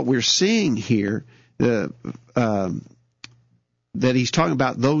think that what we're seeing here, that he's talking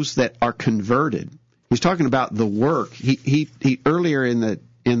about those that are converted. He's talking about the work. He earlier in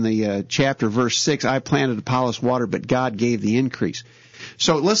the chapter, verse 6, I planted, Apollos watered, but God gave the increase.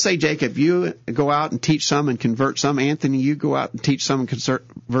 So let's say, Jacob, you go out and teach some and convert some. Anthony, you go out and teach some and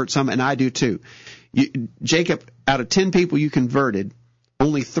convert some, and I do too. Jacob, out of 10 people you converted,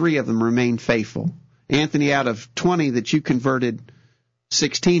 only 3 of them remain faithful. Anthony, out of 20 that you converted,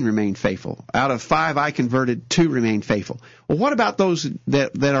 16 remain faithful. Out of 5 I converted, 2 remain faithful. Well, what about those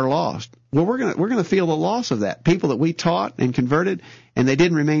that are lost? Well, we're gonna feel the loss of that. People that we taught and converted and they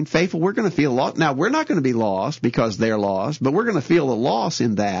didn't remain faithful, we're going to feel lost. Now, we're not going to be lost because they're lost, but we're going to feel the loss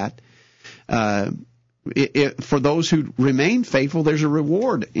in that. For those who remain faithful, there's a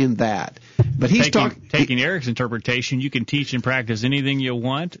reward in that. But he's taking Erik's interpretation, you can teach and practice anything you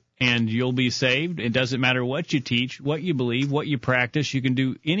want, and you'll be saved. It doesn't matter what you teach, what you believe, what you practice. You can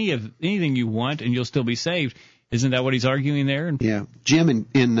do anything you want, and you'll still be saved. Isn't that what he's arguing there? Yeah. Jim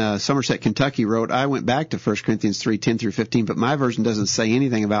in Somerset, Kentucky wrote, I went back to 1 Corinthians 3:10 through 15, but my version doesn't say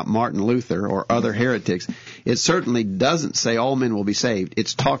anything about Martin Luther or other heretics. It certainly doesn't say all men will be saved.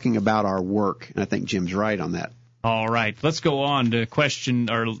 It's talking about our work, and I think Jim's right on that. All right. Let's go on to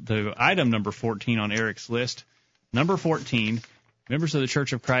the item number 14 on Erik's list. Number 14, members of the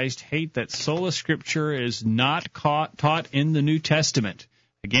Church of Christ hate that sola scriptura is not taught in the New Testament.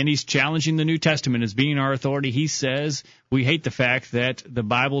 Again, he's challenging the New Testament as being our authority. He says we hate the fact that the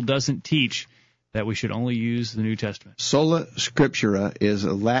Bible doesn't teach that we should only use the New Testament. Sola scriptura is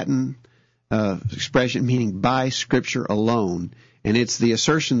a Latin expression meaning by Scripture alone, and it's the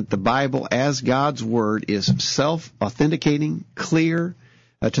assertion that the Bible as God's Word is self-authenticating, clear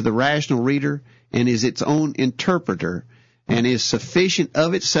to the rational reader, and is its own interpreter, and is sufficient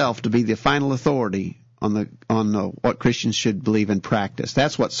of itself to be the final authority on what Christians should believe and practice.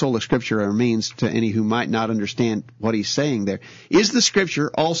 That's what sola scriptura means to any who might not understand what he's saying there. Is the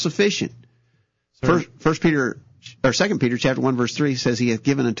Scripture all sufficient? 2 Peter chapter 1 verse 3 says he hath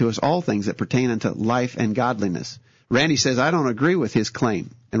given unto us all things that pertain unto life and godliness. Randy says I don't agree with his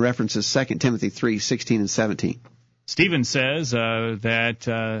claim and references 2 Timothy 3:16 and 17. Stephen says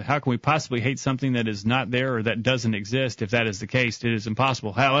that how can we possibly hate something that is not there or that doesn't exist? If that is the case, it is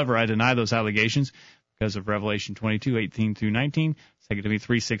impossible. However, I deny those allegations because of Revelation 22:18 through 19, 2 Timothy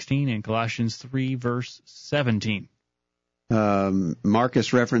 3:16, and Colossians 3 verse 17.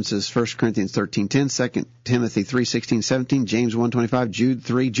 Marcus references 1 Corinthians 13:10, 2 Timothy 3:16-17, James 1:25, Jude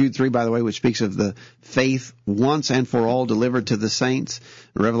 3, by the way, which speaks of the faith once and for all delivered to the saints.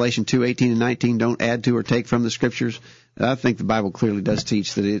 Revelation 2:18 and 19, don't add to or take from the Scriptures. I think the Bible clearly does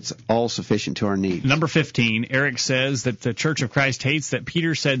teach that it's all sufficient to our needs. Number 15, Erik says that the Church of Christ hates that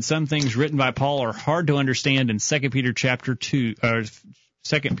Peter said some things written by Paul are hard to understand in 2 Peter chapter 2, or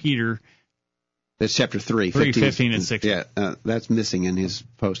 2 Peter. That's chapter 3, 15 and 16. Yeah, that's missing in his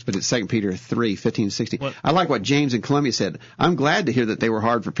post, but it's 2 Peter 3, 15 and 16. Well, I like what James in Columbia said. I'm glad to hear that they were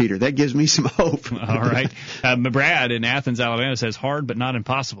hard for Peter. That gives me some hope. All right. Brad in Athens, Alabama says hard but not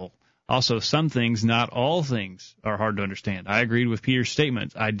impossible. Also, some things, not all things, are hard to understand. I agreed with Peter's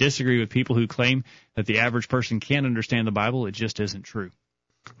statement. I disagree with people who claim that the average person can't understand the Bible. It just isn't true.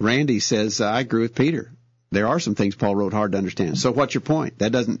 Randy says, I agree with Peter. There are some things Paul wrote hard to understand. So what's your point?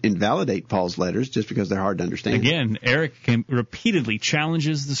 That doesn't invalidate Paul's letters just because they're hard to understand. Again, Erik repeatedly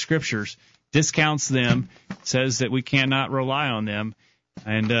challenges the Scriptures, discounts them, says that we cannot rely on them.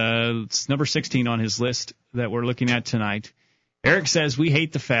 And it's number 16 on his list that we're looking at tonight. Erik says we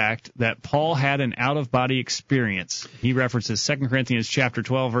hate the fact that Paul had an out-of-body experience. He references 2 Corinthians chapter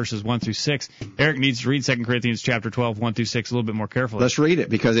 12, verses 1 through 6. Erik needs to read 2 Corinthians chapter 12, 1 through 6 a little bit more carefully. Let's read it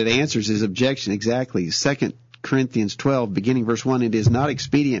because it answers his objection exactly. 2 Corinthians 12, beginning verse 1, it is not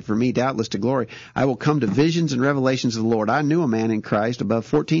expedient for me, doubtless, to glory. I will come to visions and revelations of the Lord. I knew a man in Christ above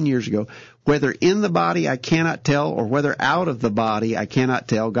 14 years ago. Whether in the body I cannot tell, or whether out of the body I cannot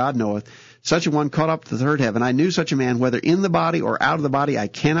tell, God knoweth. Such a one caught up to the third heaven. I knew such a man, whether in the body or out of the body, I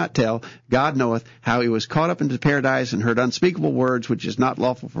cannot tell. God knoweth how he was caught up into paradise and heard unspeakable words, which is not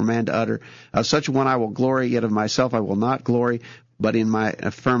lawful for man to utter. Of such a one I will glory, yet of myself I will not glory, but in my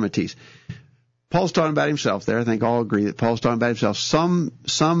infirmities. Paul's talking about himself there. I think all agree that Paul's talking about himself.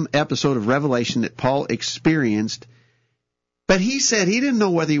 Some episode of revelation that Paul experienced. But he said he didn't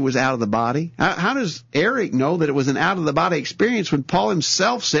know whether he was out of the body. How does Erik know that it was an out-of-the-body experience when Paul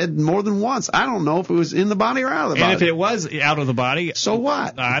himself said more than once, I don't know if it was in the body or out of the body? And if it was out of the body, so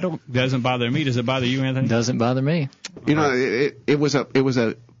what? Doesn't bother me. Does it bother you, Anthony? Doesn't bother me. You know, it was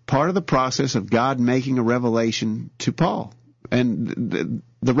a part of the process of God making a revelation to Paul. And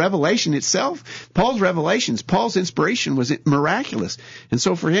the revelation itself, Paul's inspiration was miraculous. And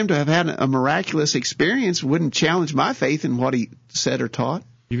so for him to have had a miraculous experience wouldn't challenge my faith in what he said or taught.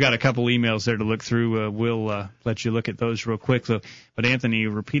 You've got a couple emails there to look through. We'll let you look at those real quick. But Anthony,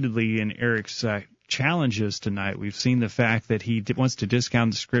 repeatedly in Erik's challenges tonight, we've seen the fact that he wants to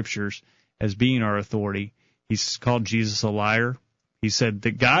discount the Scriptures as being our authority. He's called Jesus a liar. He said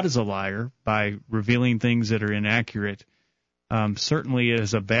that God is a liar by revealing things that are inaccurate. Certainly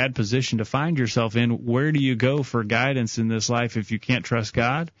is a bad position to find yourself in. Where do you go for guidance in this life if you can't trust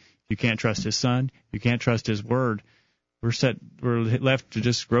God, you can't trust His Son, you can't trust His Word? We're left to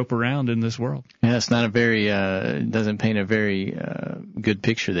just grope around in this world. Yeah, it's not a very doesn't paint a very good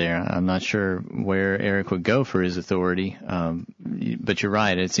picture there. I'm not sure where Erik would go for his authority, but you're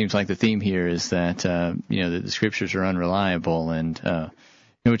right. It seems like the theme here is that that the Scriptures are unreliable, and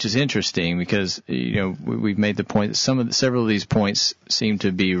which is interesting because we've made the point that several of these points seem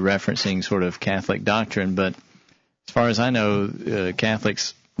to be referencing sort of Catholic doctrine, but as far as I know,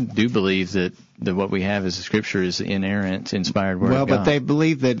 Catholics do believe that what we have as a Scripture is inerrant, inspired Word of God. Well, but they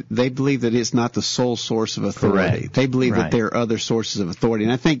believe that it's not the sole source of authority. Correct. They believe that there are other sources of authority,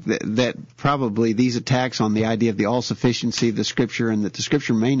 and I think that probably these attacks on the idea of the all-sufficiency of the Scripture and that the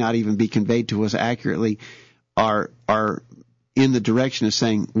Scripture may not even be conveyed to us accurately are in the direction of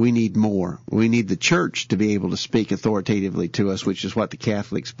saying we need more. We need the church to be able to speak authoritatively to us, which is what the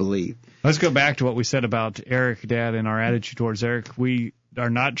Catholics believe. Let's go back to what we said about Erik, Dad, and our attitude towards Erik. We are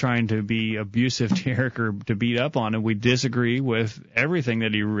not trying to be abusive to Erik or to beat up on him. We disagree with everything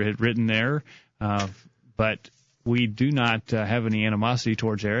that he had written there, but we do not have any animosity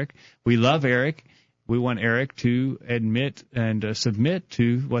towards Erik. We love Erik. We want Erik to admit and submit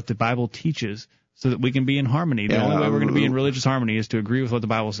to what the Bible teaches, so that we can be in harmony. The only way we're going to be in religious harmony is to agree with what the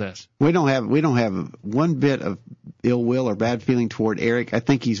Bible says. We don't have one bit of ill will or bad feeling toward Erik. I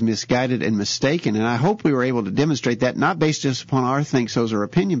think he's misguided and mistaken, and I hope we were able to demonstrate that, not based just upon our think-sos or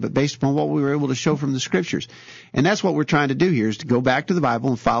opinion, but based upon what we were able to show from the Scriptures. And that's what we're trying to do here, is to go back to the Bible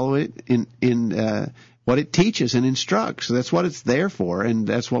and follow it in what it teaches and instructs. So that's what it's there for, and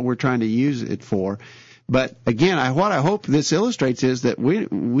that's what we're trying to use it for. But again, what I hope this illustrates is that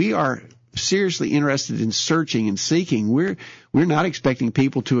we are seriously interested in searching and seeking. We're not expecting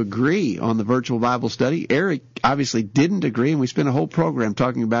people to agree on the virtual Bible study. Erik obviously didn't agree, and we spent a whole program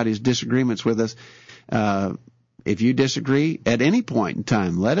talking about his disagreements with us. If you disagree at any point in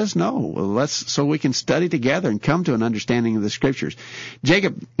time, let us know. So we can study together and come to an understanding of the Scriptures.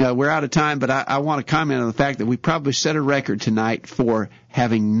 Jacob, we're out of time, but I want to comment on the fact that we probably set a record tonight for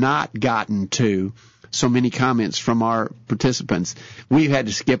having not gotten to so many comments from our participants. We've had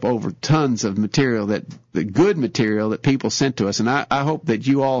to skip over tons of material, the good material that people sent to us. And I hope that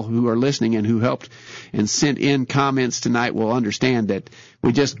you all who are listening and who helped and sent in comments tonight will understand that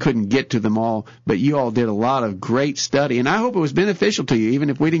we just couldn't get to them all. But you all did a lot of great study. And I hope it was beneficial to you. Even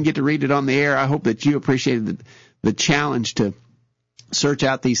if we didn't get to read it on the air, I hope that you appreciated the challenge to search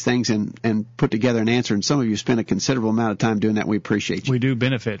out these things and put together an answer. And some of you spent a considerable amount of time doing that. We appreciate you. We do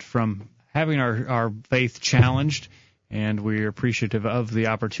benefit from having our faith challenged, and we're appreciative of the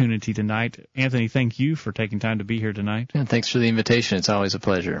opportunity tonight. Anthony, thank you for taking time to be here tonight. And thanks for the invitation. It's always a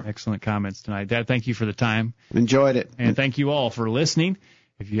pleasure. Excellent comments tonight. Dad, thank you for the time. Enjoyed it. And thank you all for listening.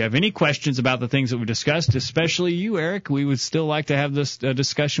 If you have any questions about the things that we discussed, especially you, Eric, we would still like to have this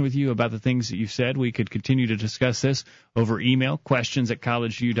discussion with you about the things that you've said. We could continue to discuss this over email,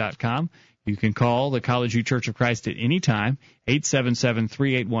 questions@collegeview.com. You can call the College View Church of Christ at any time,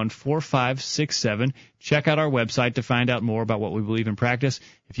 877-381-4567. Check out our website to find out more about what we believe in practice.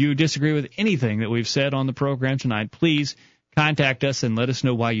 If you disagree with anything that we've said on the program tonight, please contact us and let us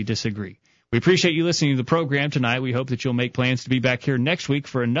know why you disagree. We appreciate you listening to the program tonight. We hope that you'll make plans to be back here next week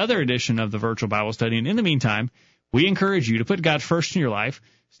for another edition of the Virtual Bible Study. And in the meantime, we encourage you to put God first in your life,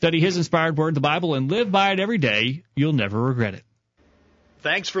 study His inspired Word, the Bible, and live by it every day. You'll never regret it.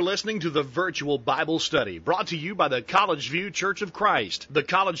 Thanks for listening to the Virtual Bible Study, brought to you by the College View Church of Christ. The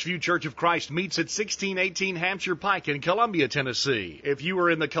College View Church of Christ meets at 1618 Hampshire Pike in Columbia, Tennessee. If you are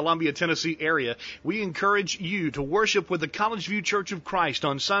in the Columbia, Tennessee area, we encourage you to worship with the College View Church of Christ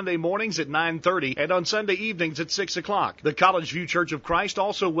on Sunday mornings at 9:30 and on Sunday evenings at 6 o'clock. The College View Church of Christ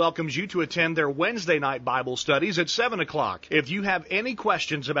also welcomes you to attend their Wednesday night Bible studies at 7 o'clock. If you have any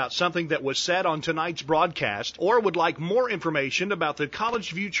questions about something that was said on tonight's broadcast or would like more information about the College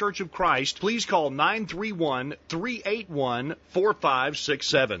View Church of Christ, please call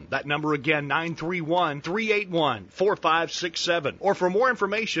 931-381-4567. That number again, 931-381-4567. Or for more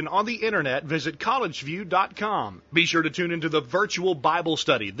information on the internet, visit collegeview.com. Be sure to tune into the Virtual Bible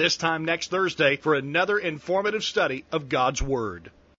Study this time next Thursday for another informative study of God's Word.